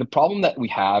think the problem that we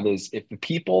have is if the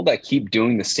people that keep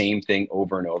doing the same thing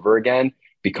over and over again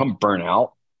become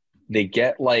burnout, they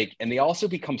get like, and they also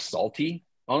become salty.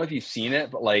 I don't know if you've seen it,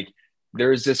 but like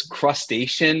there's this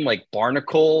crustacean, like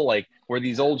barnacle, like where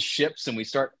these old ships and we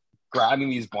start grabbing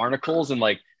these barnacles and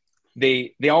like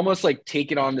they almost like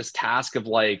take it on this task of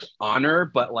like honor,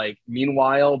 but like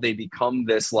meanwhile they become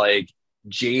this like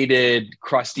jaded,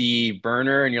 crusty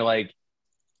burner, and you're like,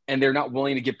 and they're not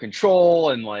willing to give control,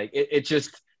 and like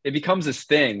it becomes this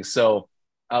thing. So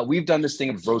we've done this thing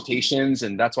of rotations,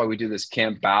 and that's why we do this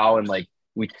Camp Bow, and like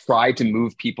we try to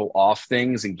move people off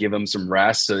things and give them some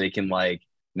rest so they can like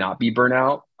not be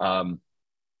burnout.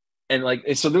 And like,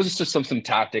 so those are just some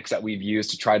tactics that we've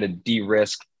used to try to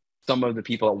de-risk some of the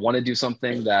people that want to do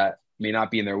something that may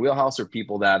not be in their wheelhouse, or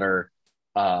people that are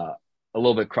a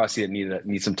little bit crusty that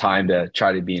need some time to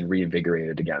try to be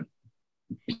reinvigorated again.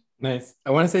 Nice. I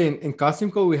want to say in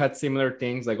Costume Code, we had similar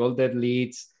things, like all dead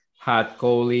leads had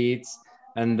co-leads.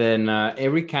 And then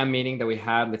every camp meeting that we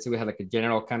had, let's say we had like a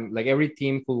general camp, like every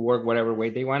team could work whatever way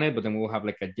they wanted, but then we'll have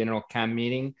like a general camp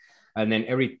meeting. And then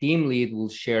every team lead will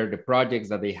share the projects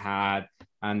that they had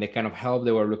and the kind of help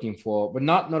they were looking for, but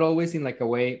not always in like a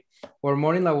way, or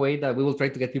more in a way that we will try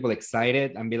to get people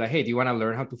excited and be like, hey, do you want to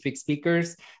learn how to fix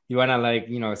speakers? Do you want to like,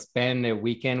 you know, spend a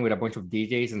weekend with a bunch of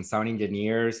DJs and sound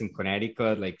engineers in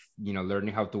Connecticut, like, you know,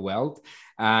 learning how to weld?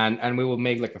 And we will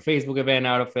make like a Facebook event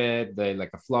out of it.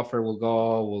 Like a fluffer will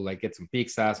go, we'll like get some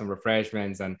pizza, some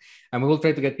refreshments, and we will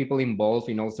try to get people involved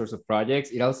in all sorts of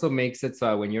projects. It also makes it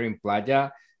so when you're in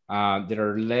Playa,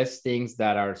 there are less things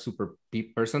that are super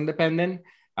person dependent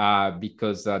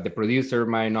because the producer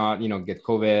might not, you know, get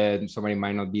COVID. Somebody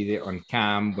might not be there on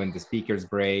cam when the speakers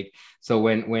break. So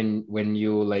when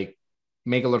you like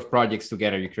make a lot of projects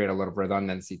together, you create a lot of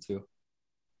redundancy too.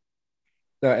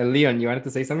 So Leon, you wanted to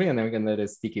say something, and then we can let a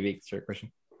Sticky Vic share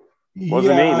question.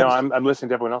 Wasn't me. No, I'm listening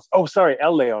to everyone else. Oh, sorry,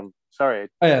 El Leon. Sorry.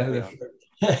 Oh yeah.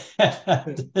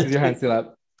 Is your hand still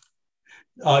up?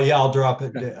 Oh yeah, I'll drop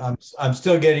it. I'm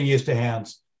still getting used to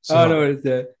hands. So. Oh no, it's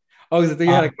it. Oh, so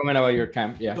you had a comment about your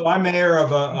camp. Yeah. So I'm mayor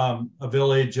of a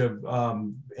village of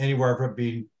anywhere from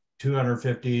being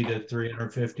 250 to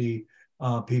 350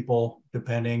 people,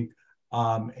 depending.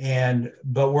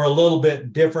 But we're a little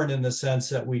bit different in the sense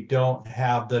that we don't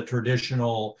have the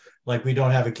traditional, like we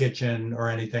don't have a kitchen or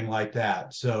anything like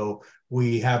that. So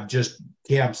we have just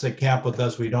camps that camp with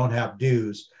us. We don't have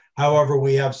dues. However,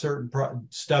 we have certain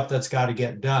stuff that's got to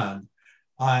get done.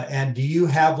 And do you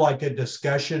have like a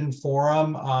discussion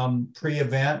forum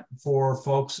pre-event for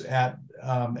folks at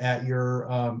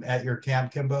your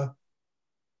camp, Kimba?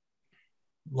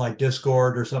 Like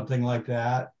Discord or something like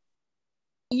that?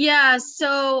 Yeah,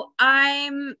 so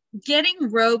I'm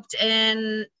getting roped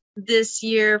in this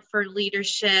year for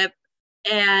leadership,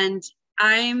 and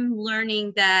I'm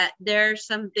learning that there are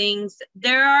some things,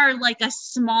 there are like a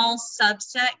small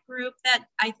subset group that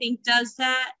I think does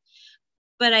that,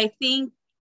 but I think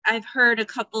I've heard a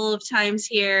couple of times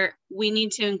here, we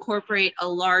need to incorporate a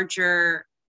larger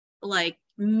like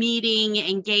meeting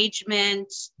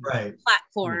engagement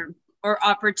platform or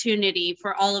opportunity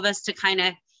for all of us to kind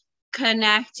of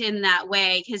connect in that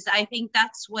way, because I think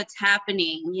that's what's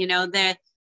happening. You know, the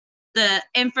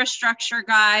infrastructure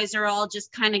guys are all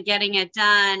just kind of getting it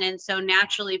done, and so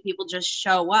naturally people just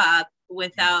show up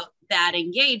without that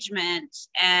engagement,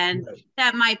 and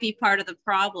that might be part of the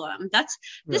problem.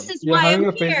 This is why having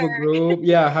I'm a here. Facebook group,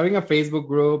 having a Facebook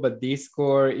group, a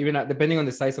Discord, even depending on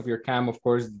the size of your camp, of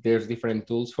course, there's different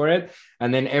tools for it,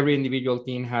 and then every individual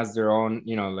team has their own,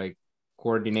 you know, like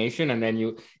coordination. And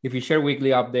then if you share weekly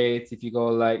updates, if you go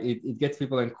like it gets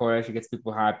people encouraged, it gets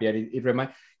people happy, and it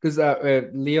reminds, because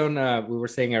Leon, we were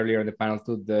saying earlier in the panel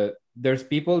too, there's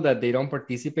people that they don't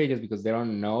participate just because they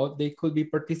don't know they could be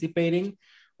participating,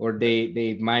 or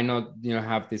they might not, you know,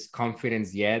 have this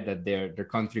confidence yet that their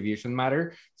contribution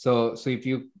matter. So if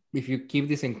you keep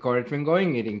this encouragement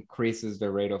going, it increases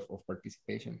the rate of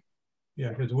participation. Yeah,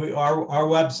 because our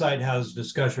website has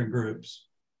discussion groups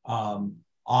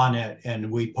on it,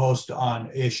 and we post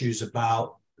on issues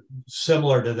about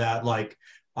similar to that, like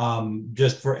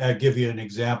just for give you an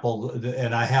example,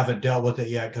 and I haven't dealt with it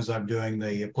yet because I'm doing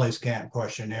the place camp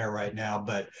questionnaire right now,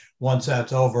 but once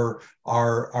that's over,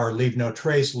 our leave no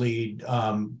trace lead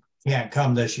can't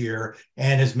come this year,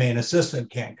 and his main assistant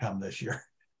can't come this year.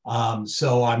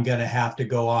 So I'm going to have to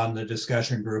go on the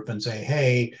discussion group and say,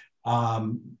 hey,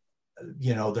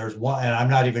 you know, there's one, and I'm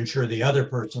not even sure the other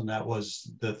person that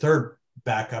was the third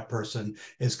backup person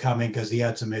is coming because he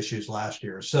had some issues last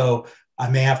year. So I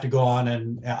may have to go on,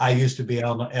 and I used to be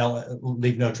a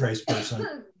leave no trace person.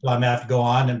 So I may have to go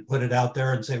on and put it out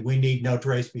there and say, we need no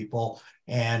trace people.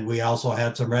 And we also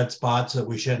had some red spots that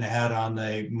we shouldn't have had on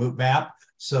the map.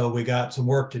 So we got some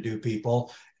work to do,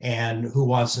 people, and who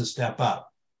wants to step up?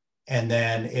 And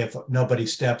then if nobody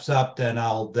steps up, then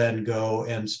I'll then go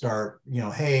and start, you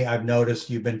know, hey, I've noticed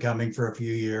you've been coming for a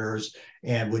few years,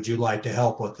 and would you like to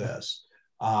help with this?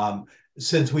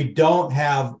 Since we don't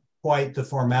have quite the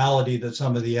formality that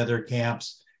some of the other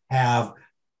camps have,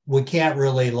 we can't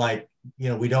really, like, you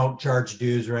know, we don't charge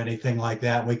dues or anything like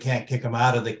that. We can't kick them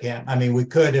out of the camp. I mean, we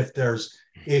could if there's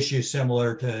issues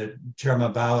similar to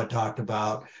Chairman Bauer talked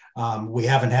about. We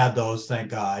haven't had those,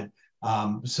 thank God.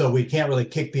 So we can't really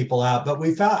kick people out, but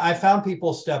I found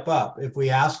people step up. If we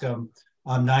ask them,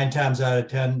 9 times out of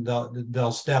 10,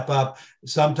 they'll step up.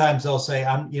 Sometimes they'll say,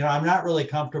 I'm not really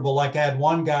comfortable. Like I had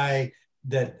one guy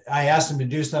that I asked him to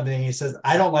do something, and he says,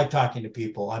 I don't like talking to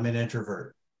people. I'm an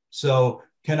introvert. So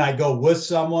can I go with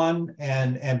someone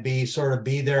and be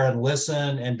there and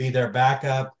listen and be their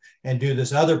backup and do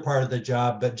this other part of the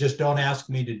job, but just don't ask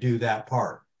me to do that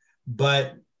part.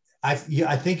 But I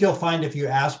think you'll find if you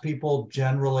ask people,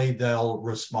 generally they'll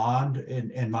respond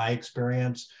in my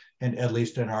experience, and at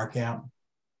least in our camp.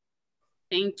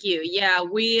 Thank you. Yeah,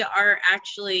 we are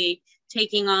actually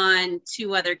taking on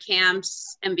 2 other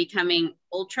camps and becoming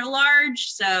ultra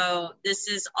large. So this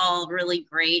is all really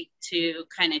great to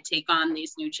kind of take on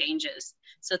these new changes.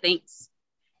 So thanks.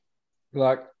 Good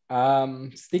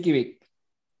luck. Sticky Week.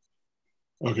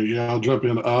 Okay, yeah, I'll jump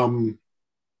in.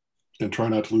 And try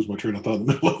not to lose my train of thought in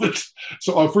the middle of it.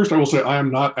 So first I will say I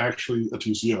am not actually a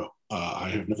TCO. I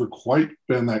have never quite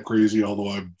been that crazy, although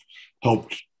I've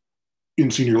helped in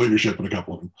senior leadership in a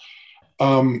couple of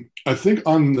them. I think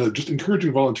on the just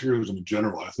encouraging volunteerism in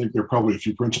general, I think there are probably a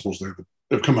few principles there that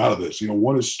have come out of this. You know,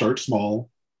 one is start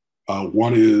small.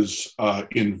 One is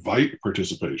invite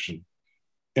participation.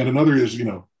 And another is, you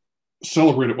know,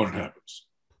 celebrate it when it happens.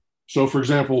 So for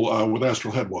example, with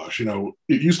Astral Head Wash, you know,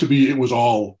 it used to be, it was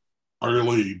all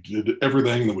early, did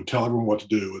everything that would tell everyone what to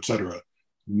do, etc.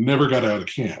 Never got out of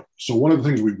camp. So one of the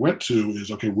things we went to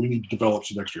is, okay, we need to develop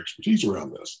some extra expertise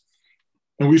around this.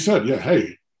 And we said, yeah,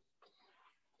 hey,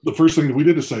 the first thing that we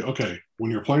did is say, okay, when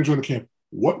you're applying to join the camp,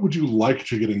 what would you like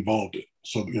to get involved in?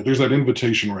 So, you know, there's that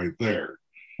invitation right there.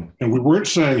 And we weren't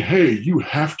saying, hey, you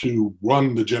have to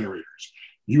run the generators.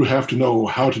 You have to know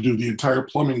how to do the entire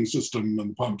plumbing system and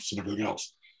the pumps and everything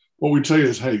else. What we'd say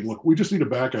is, hey, look, we just need a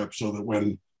backup so that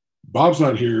when Bob's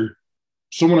not here,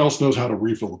 someone else knows how to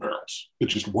refill the barrels.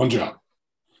 It's just one job.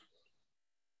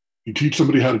 You teach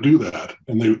somebody how to do that,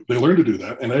 and they learn to do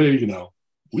that. And you know,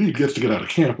 lead gets to get out of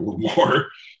camp a little more,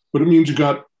 but it means you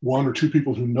got 1 or 2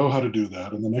 people who know how to do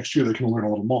that, and the next year they can learn a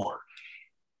little more.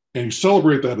 And you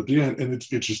celebrate that at the end, and it's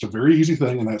just a very easy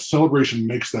thing, and that celebration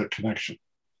makes that connection.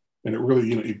 And it really,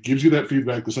 you know, it gives you that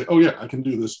feedback to say, oh yeah, I can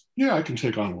do this. Yeah, I can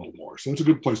take on a little more. So it's a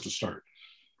good place to start.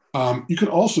 You can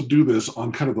also do this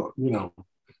on kind of the, you know,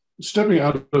 stepping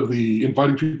out of the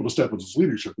inviting people to step into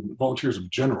leadership and volunteerism in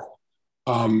general.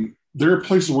 There are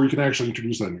places where you can actually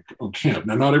introduce that on camp.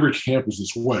 Now, not every camp is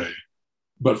this way,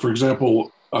 but for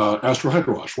example, Astral Head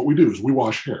Wash, what we do is we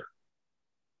wash hair.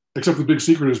 Except the big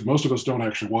secret is most of us don't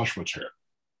actually wash much hair.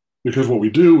 Because what we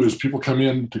do is people come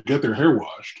in to get their hair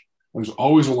washed, and there's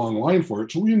always a long line for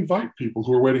it. So we invite people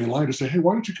who are waiting in line to say, hey,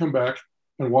 why don't you come back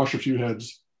and wash a few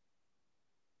heads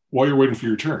while you're waiting for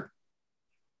your turn?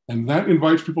 And that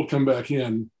invites people to come back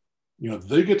in. You know,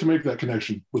 they get to make that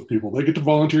connection with people. They get to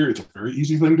volunteer. It's a very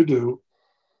easy thing to do.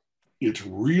 It's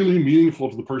really meaningful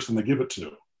to the person they give it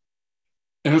to.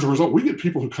 And as a result, we get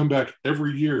people who come back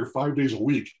every year, 5 days a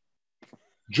week,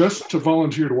 just to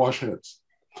volunteer to wash heads.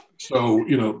 So,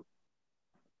 you know,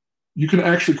 you can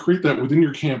actually create that within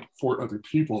your camp for other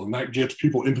people. And that gets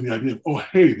people into the idea of, oh,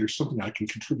 hey, there's something I can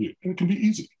contribute. And it can be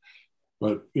easy.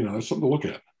 but that's something to look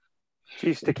at.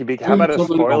 Geez, Sticky Beak, how about a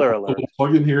spoiler alert?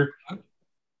 Plug in here.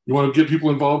 You want to get people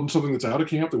involved in something that's out of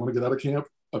camp, they want to get out of camp,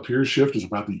 a peer shift is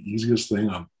about the easiest thing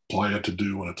on Playa to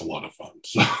do, and it's a lot of fun.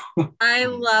 So I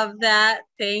love that.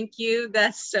 Thank you.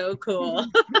 That's so cool.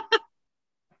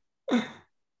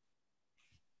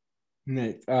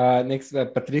 Next,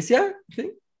 Patricia, I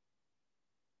think.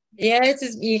 Yes,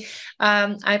 it's me.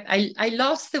 I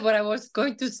lost what I was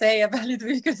going to say about it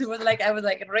because it was like I was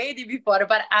like ready before.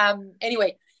 But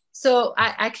anyway, so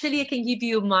I can give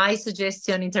you my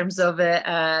suggestion in terms of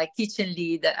kitchen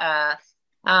lead.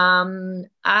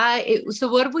 So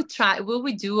what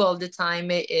we do all the time,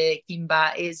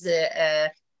 Kimba, is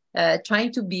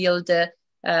trying to build the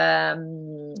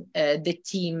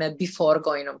team before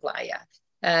going on Playa.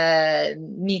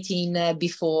 Meeting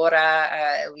before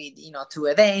with through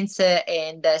events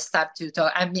and start to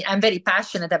talk. I mean, I'm very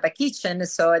passionate about kitchen,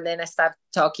 so then I start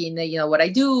talking what I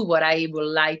do, what I would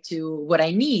like to, what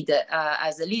I need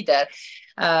as a leader.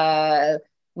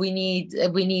 We need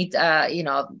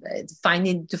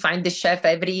find the chef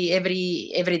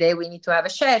every day. We need to have a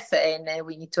chef, and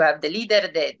we need to have the leader,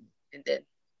 the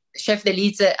chef that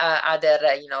leads other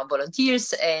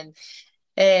volunteers, and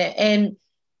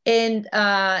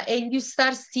you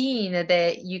start seeing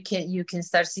that you can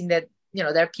start seeing that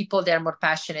there are people that are more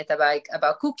passionate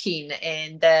about cooking,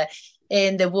 and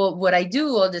what I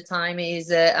do all the time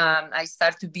is I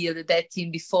start to build that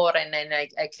team before, and then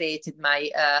I created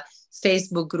my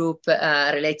Facebook group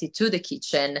related to the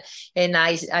kitchen, and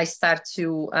I start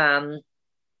to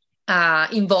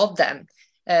involve them.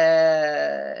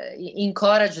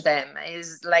 Encourage them.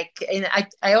 Is like, and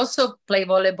I also play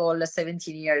volleyball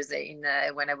 17 years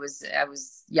when I was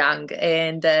young,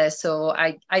 and so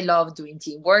I love doing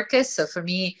teamwork. So for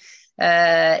me,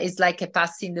 it's like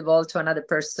passing the ball to another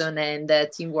person, and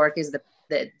teamwork is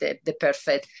the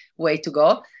perfect way to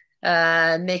go.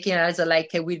 Making it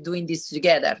like we're doing this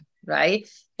together, right?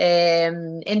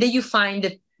 And then you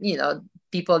find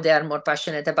people that are more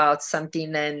passionate about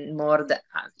something and more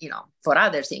for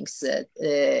other things.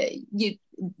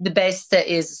 The best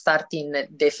is starting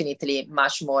definitely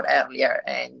much more earlier,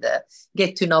 and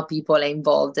get to know people and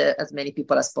involve as many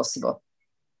people as possible.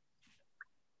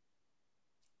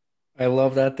 I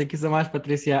love that. Thank you so much,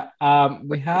 Patricia.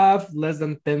 We have less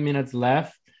than 10 minutes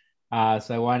left. So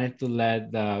I wanted to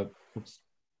let I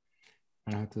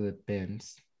don't know to the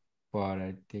pins, but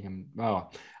I think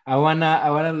I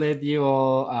wanna let you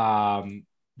all,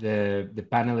 the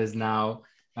panelists now,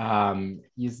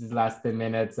 use these last 10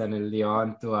 minutes, and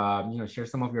Leon to share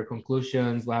some of your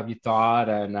conclusions. What have you thought,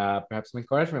 and perhaps some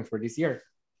encouragement for this year.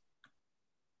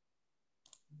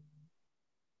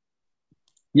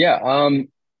 Yeah.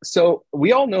 So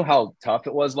we all know how tough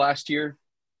it was last year.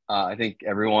 I think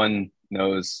everyone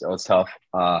knows it was tough.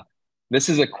 This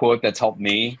is a quote that's helped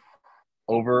me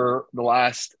over the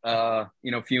last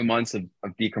few months of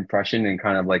decompression and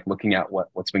kind of like looking at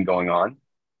what's been going on.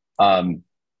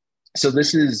 So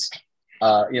this is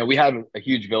we have a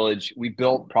huge village. We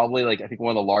built probably I think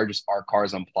one of the largest art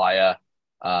cars on Playa.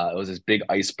 It was this big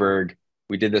iceberg.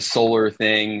 We did the solar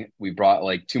thing. We brought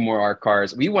 2 more art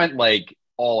cars. We went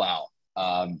all out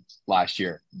last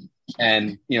year,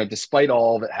 and despite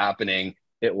all of it happening,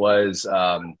 it was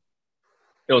a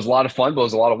lot of fun, but it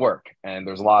was a lot of work, and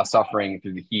there was a lot of suffering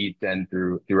through the heat and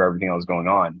through everything that was going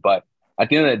on. But at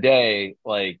the end of the day,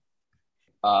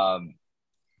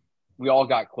 we all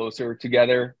got closer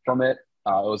together from it. It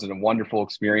was a wonderful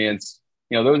experience.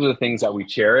 Those are the things that we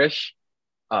cherish.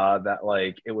 That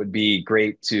it would be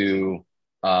great to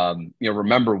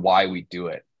remember why we do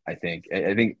it. I think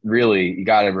really you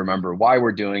got to remember why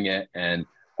we're doing it and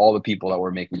all the people that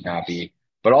we're making happy,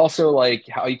 but also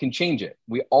how you can change it.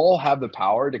 We all have the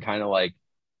power to kind of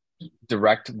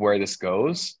direct where this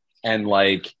goes. And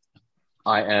I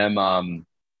am,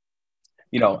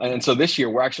 and so this year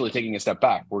we're actually taking a step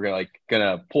back. We're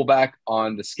gonna pull back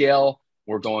on the scale.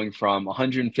 We're going from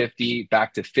 150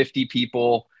 back to 50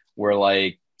 people.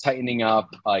 We're tightening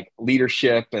up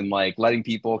leadership and letting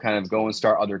people kind of go and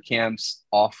start other camps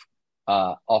off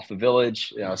the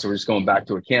village. So we're just going back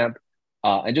to a camp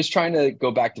and just trying to go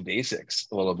back to basics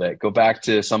a little bit, go back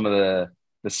to some of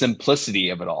the simplicity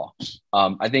of it all.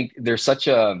 I think there's such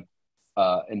a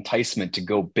enticement to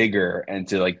go bigger and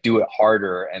to do it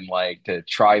harder and to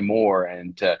try more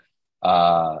and to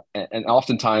and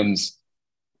oftentimes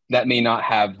that may not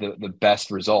have the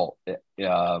best result.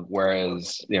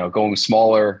 Whereas, going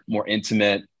smaller, more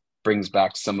intimate brings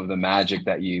back some of the magic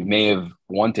that you may have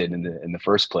wanted in the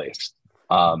first place.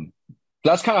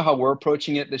 That's kind of how we're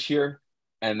approaching it this year.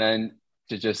 And then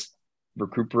to just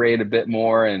recuperate a bit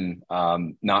more and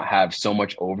not have so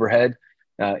much overhead.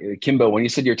 Kimbo, when you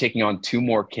said you're taking on 2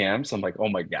 more camps, I'm like, oh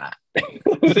my God,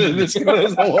 this girl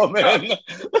is a woman.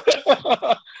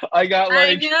 I got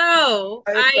like, I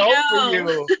felt for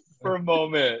you for a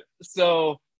moment.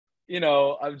 So,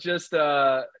 I'm just,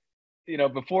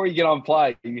 before you get on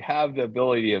Ply, you have the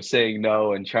ability of saying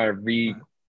no and trying to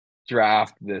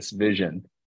redraft this vision.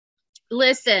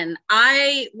 Listen,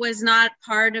 I was not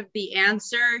part of the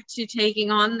answer to taking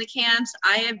on the camps.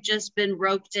 I have just been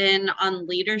roped in on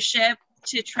leadership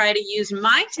to try to use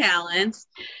my talents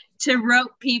to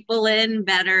rope people in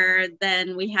better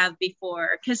than we have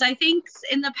before. Because I think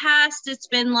in the past, it's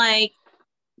been like,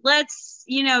 let's,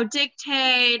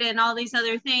 dictate and all these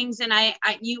other things. And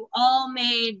you all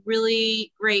made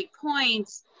really great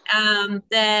points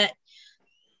that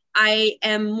I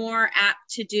am more apt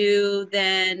to do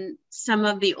than some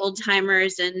of the old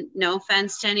timers, and no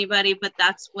offense to anybody, but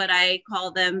that's what I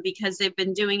call them because they've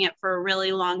been doing it for a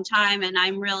really long time. And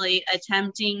I'm really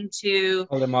attempting to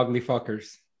all the ugly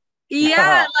fuckers.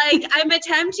 Yeah, like I'm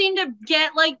attempting to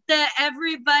get like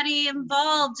everybody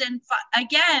involved, and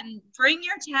again, bring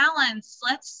your talents.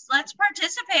 Let's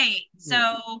participate.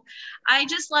 So I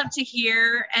just love to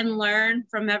hear and learn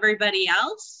from everybody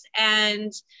else.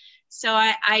 And so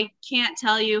I can't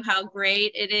tell you how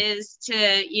great it is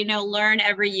to, learn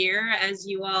every year as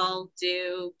you all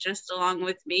do just along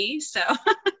with me. So,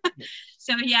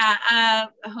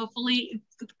 hopefully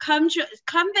come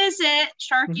visit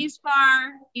Sharky's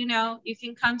Bar. You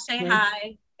can come say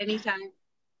hi anytime.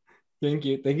 Thank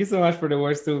you so much for the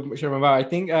words to share about. I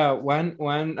think one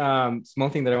small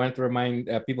thing that I want to remind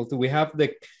people too, we have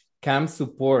the camp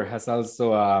support has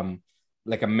also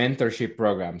like a mentorship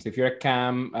program. So if you're a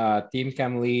team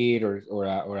cam lead or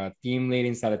a team lead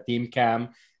inside a team cam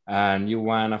and you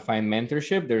want to find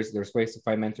mentorship, there's ways to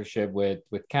find mentorship with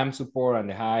cam support and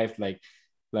the Hive. Like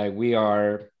we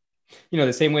are,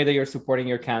 the same way that you're supporting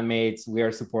your cam mates, we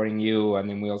are supporting you, and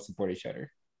then we all support each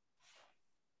other.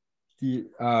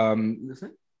 Leon,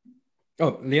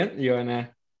 you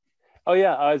wanna? Oh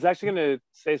yeah, I was actually going to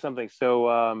say something. So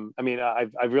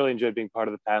I've really enjoyed being part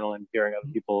of the panel and hearing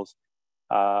other people's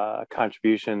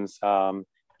contributions. New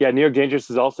York Dangerous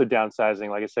is also downsizing.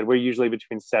 Like I said, we're usually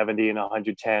between 70 and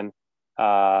 110.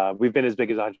 We've been as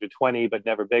big as 120, but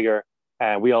never bigger.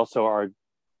 And we also are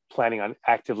planning on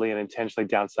actively and intentionally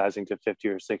downsizing to 50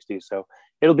 or 60. So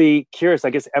it'll be curious. I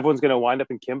guess everyone's going to wind up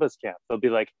in Kimba's camp. There'll be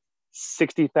like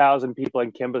 60,000 people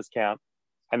in Kimba's camp,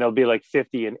 and there'll be like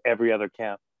 50 in every other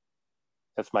camp.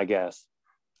 That's my guess.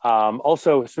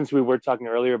 Also, since we were talking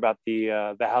earlier about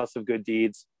the House of Good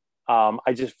Deeds,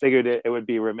 I just figured it would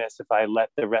be remiss if I let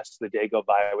the rest of the day go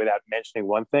by without mentioning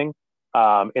one thing.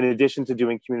 In addition to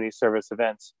doing community service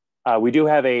events, we do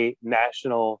have a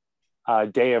national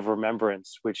Day of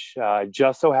Remembrance, which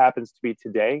just so happens to be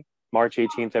today, March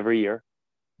 18th every year.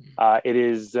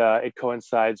 It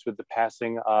coincides with the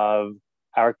passing of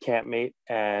our campmate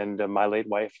and my late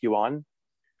wife, Yuan.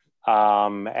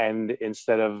 And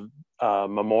instead of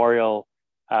memorial,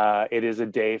 it is a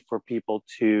day for people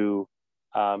to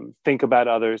think about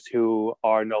others who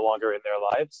are no longer in their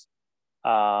lives.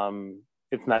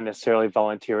 It's not necessarily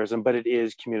volunteerism, but it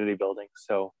is community building.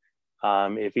 So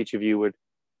if each of you would,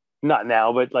 not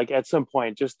now, but like at some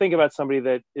point, just think about somebody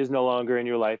that is no longer in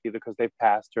your life, either because they've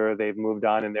passed or they've moved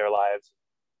on in their lives,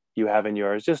 you have in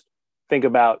yours. Just think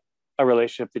about a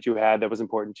relationship that you had that was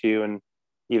important to you, and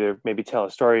either maybe tell a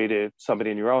story to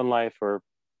somebody in your own life or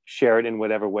share it in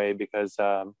whatever way, because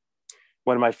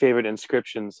one of my favorite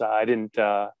inscriptions, I didn't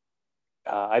copy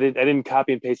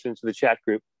and paste it into the chat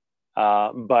group,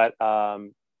 but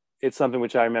it's something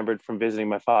which I remembered from visiting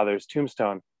my father's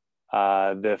tombstone.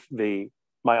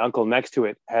 My uncle next to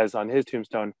it has on his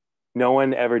tombstone, "No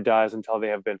one ever dies until they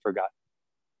have been forgotten."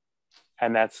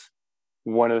 And that's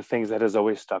one of the things that has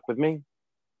always stuck with me.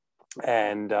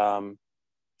 And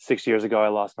 6 years ago, I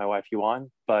lost my wife,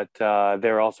 Yuan, but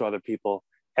there are also other people.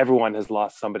 Everyone has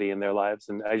lost somebody in their lives.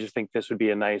 And I just think this would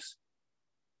be a nice,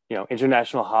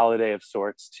 international holiday of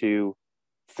sorts to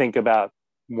think about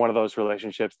one of those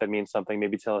relationships that means something,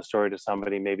 maybe tell a story to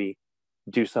somebody, maybe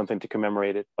do something to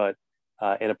commemorate it, but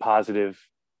in a positive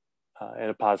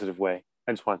way.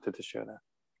 I just wanted to share that.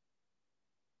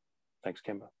 Thanks,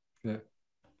 Kimbo. Yeah.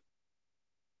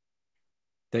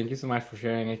 Thank you so much for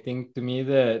sharing. I think to me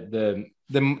the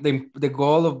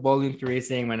goal of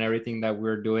volunteerism and everything that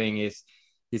we're doing is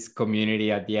this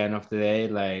community at the end of the day.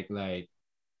 Like,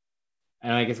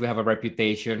 and I guess we have a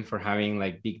reputation for having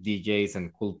like big DJs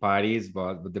and cool parties,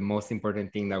 but the most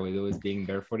important thing that we do is being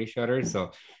there for each other.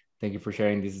 So thank you for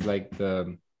sharing. This is like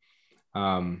the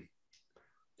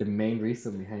the main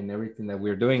reason behind everything that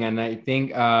we're doing. And I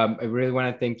think I really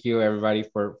want to thank you, everybody,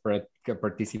 for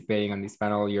participating on this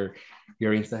panel. Your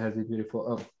Insta has been beautiful.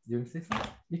 Oh, you can say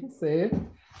something? You can say it.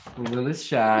 I'm a little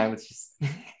shy, but just.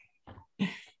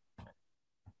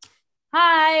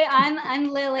 Hi,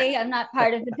 I'm Lily. I'm not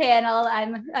part of the panel.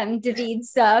 I'm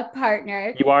David's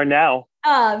partner. You are now.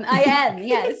 I am,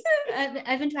 yes.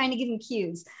 I've been trying to give him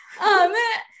cues.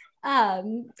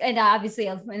 And obviously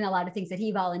in a lot of things that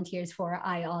he volunteers for,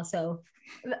 I also,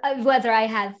 whether I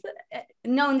have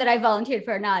known that I volunteered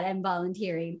for or not, I'm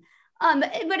volunteering.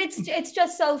 But it's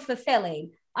just so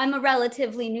fulfilling. I'm a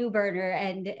relatively new burner,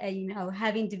 and you know,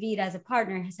 having David as a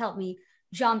partner has helped me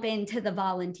jump into the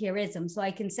volunteerism. So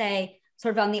I can say,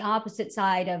 sort of on the opposite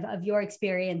side of your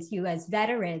experience, you as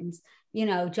veterans, you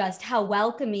know, just how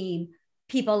welcoming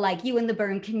people like you in the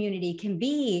burn community can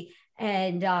be.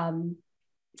 And,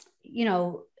 you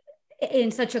know,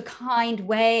 in such a kind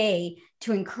way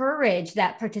to encourage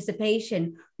that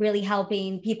participation, really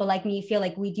helping people like me feel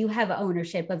like we do have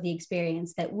ownership of the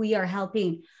experience, that we are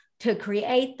helping to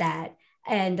create that,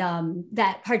 and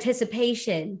that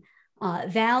participation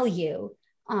value.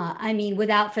 I mean,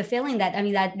 without fulfilling that, I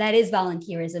mean, that is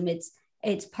volunteerism.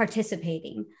 It's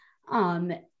participating.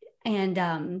 Leon,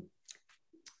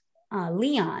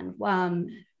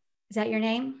 is that your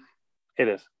name? It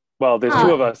is. Well, there's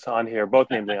two of us on here,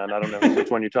 both named Leon. I don't know which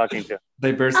one you're talking to.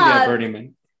 Diversity at Burning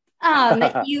Man.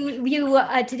 You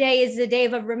today is the day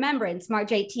of remembrance, March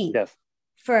 18th. Yes.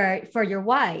 For your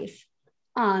wife.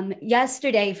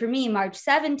 Yesterday for me, March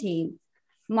 17th,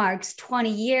 marks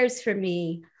 20 years for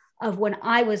me of when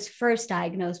I was first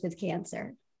diagnosed with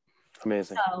cancer.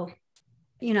 Amazing. So,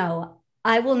 you know,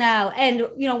 I will now, and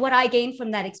you know, what I gained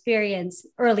from that experience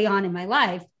early on in my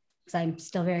life, because I'm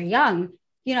still very young,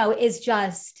 you know, is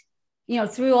just, you know,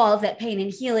 through all of that pain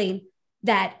and healing,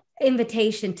 that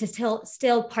invitation to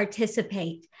still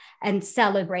participate and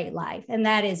celebrate life. And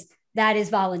that is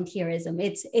volunteerism.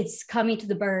 It's coming to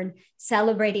the burn,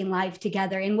 celebrating life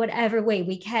together in whatever way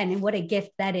we can, and what a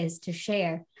gift that is to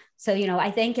share. So, you know, I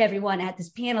thank everyone at this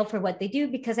panel for what they do,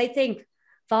 because I think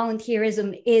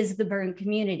volunteerism is the burn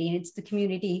community, and it's the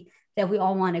community that we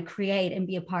all want to create and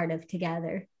be a part of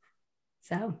together.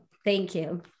 So thank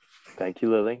you. Thank you,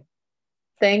 Lily.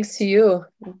 Thanks to you.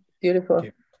 Beautiful.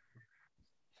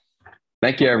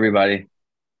 Thank you, everybody.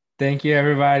 Thank you,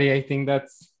 everybody. I think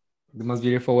that's the most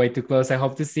beautiful way to close. I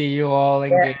hope to see you all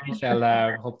engaged.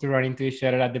 I'll hope to run into each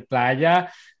other at the playa,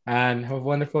 and have a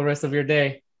wonderful rest of your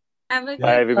day. Have a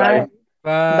Bye, everybody.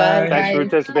 Bye. Thanks for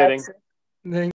participating. Thank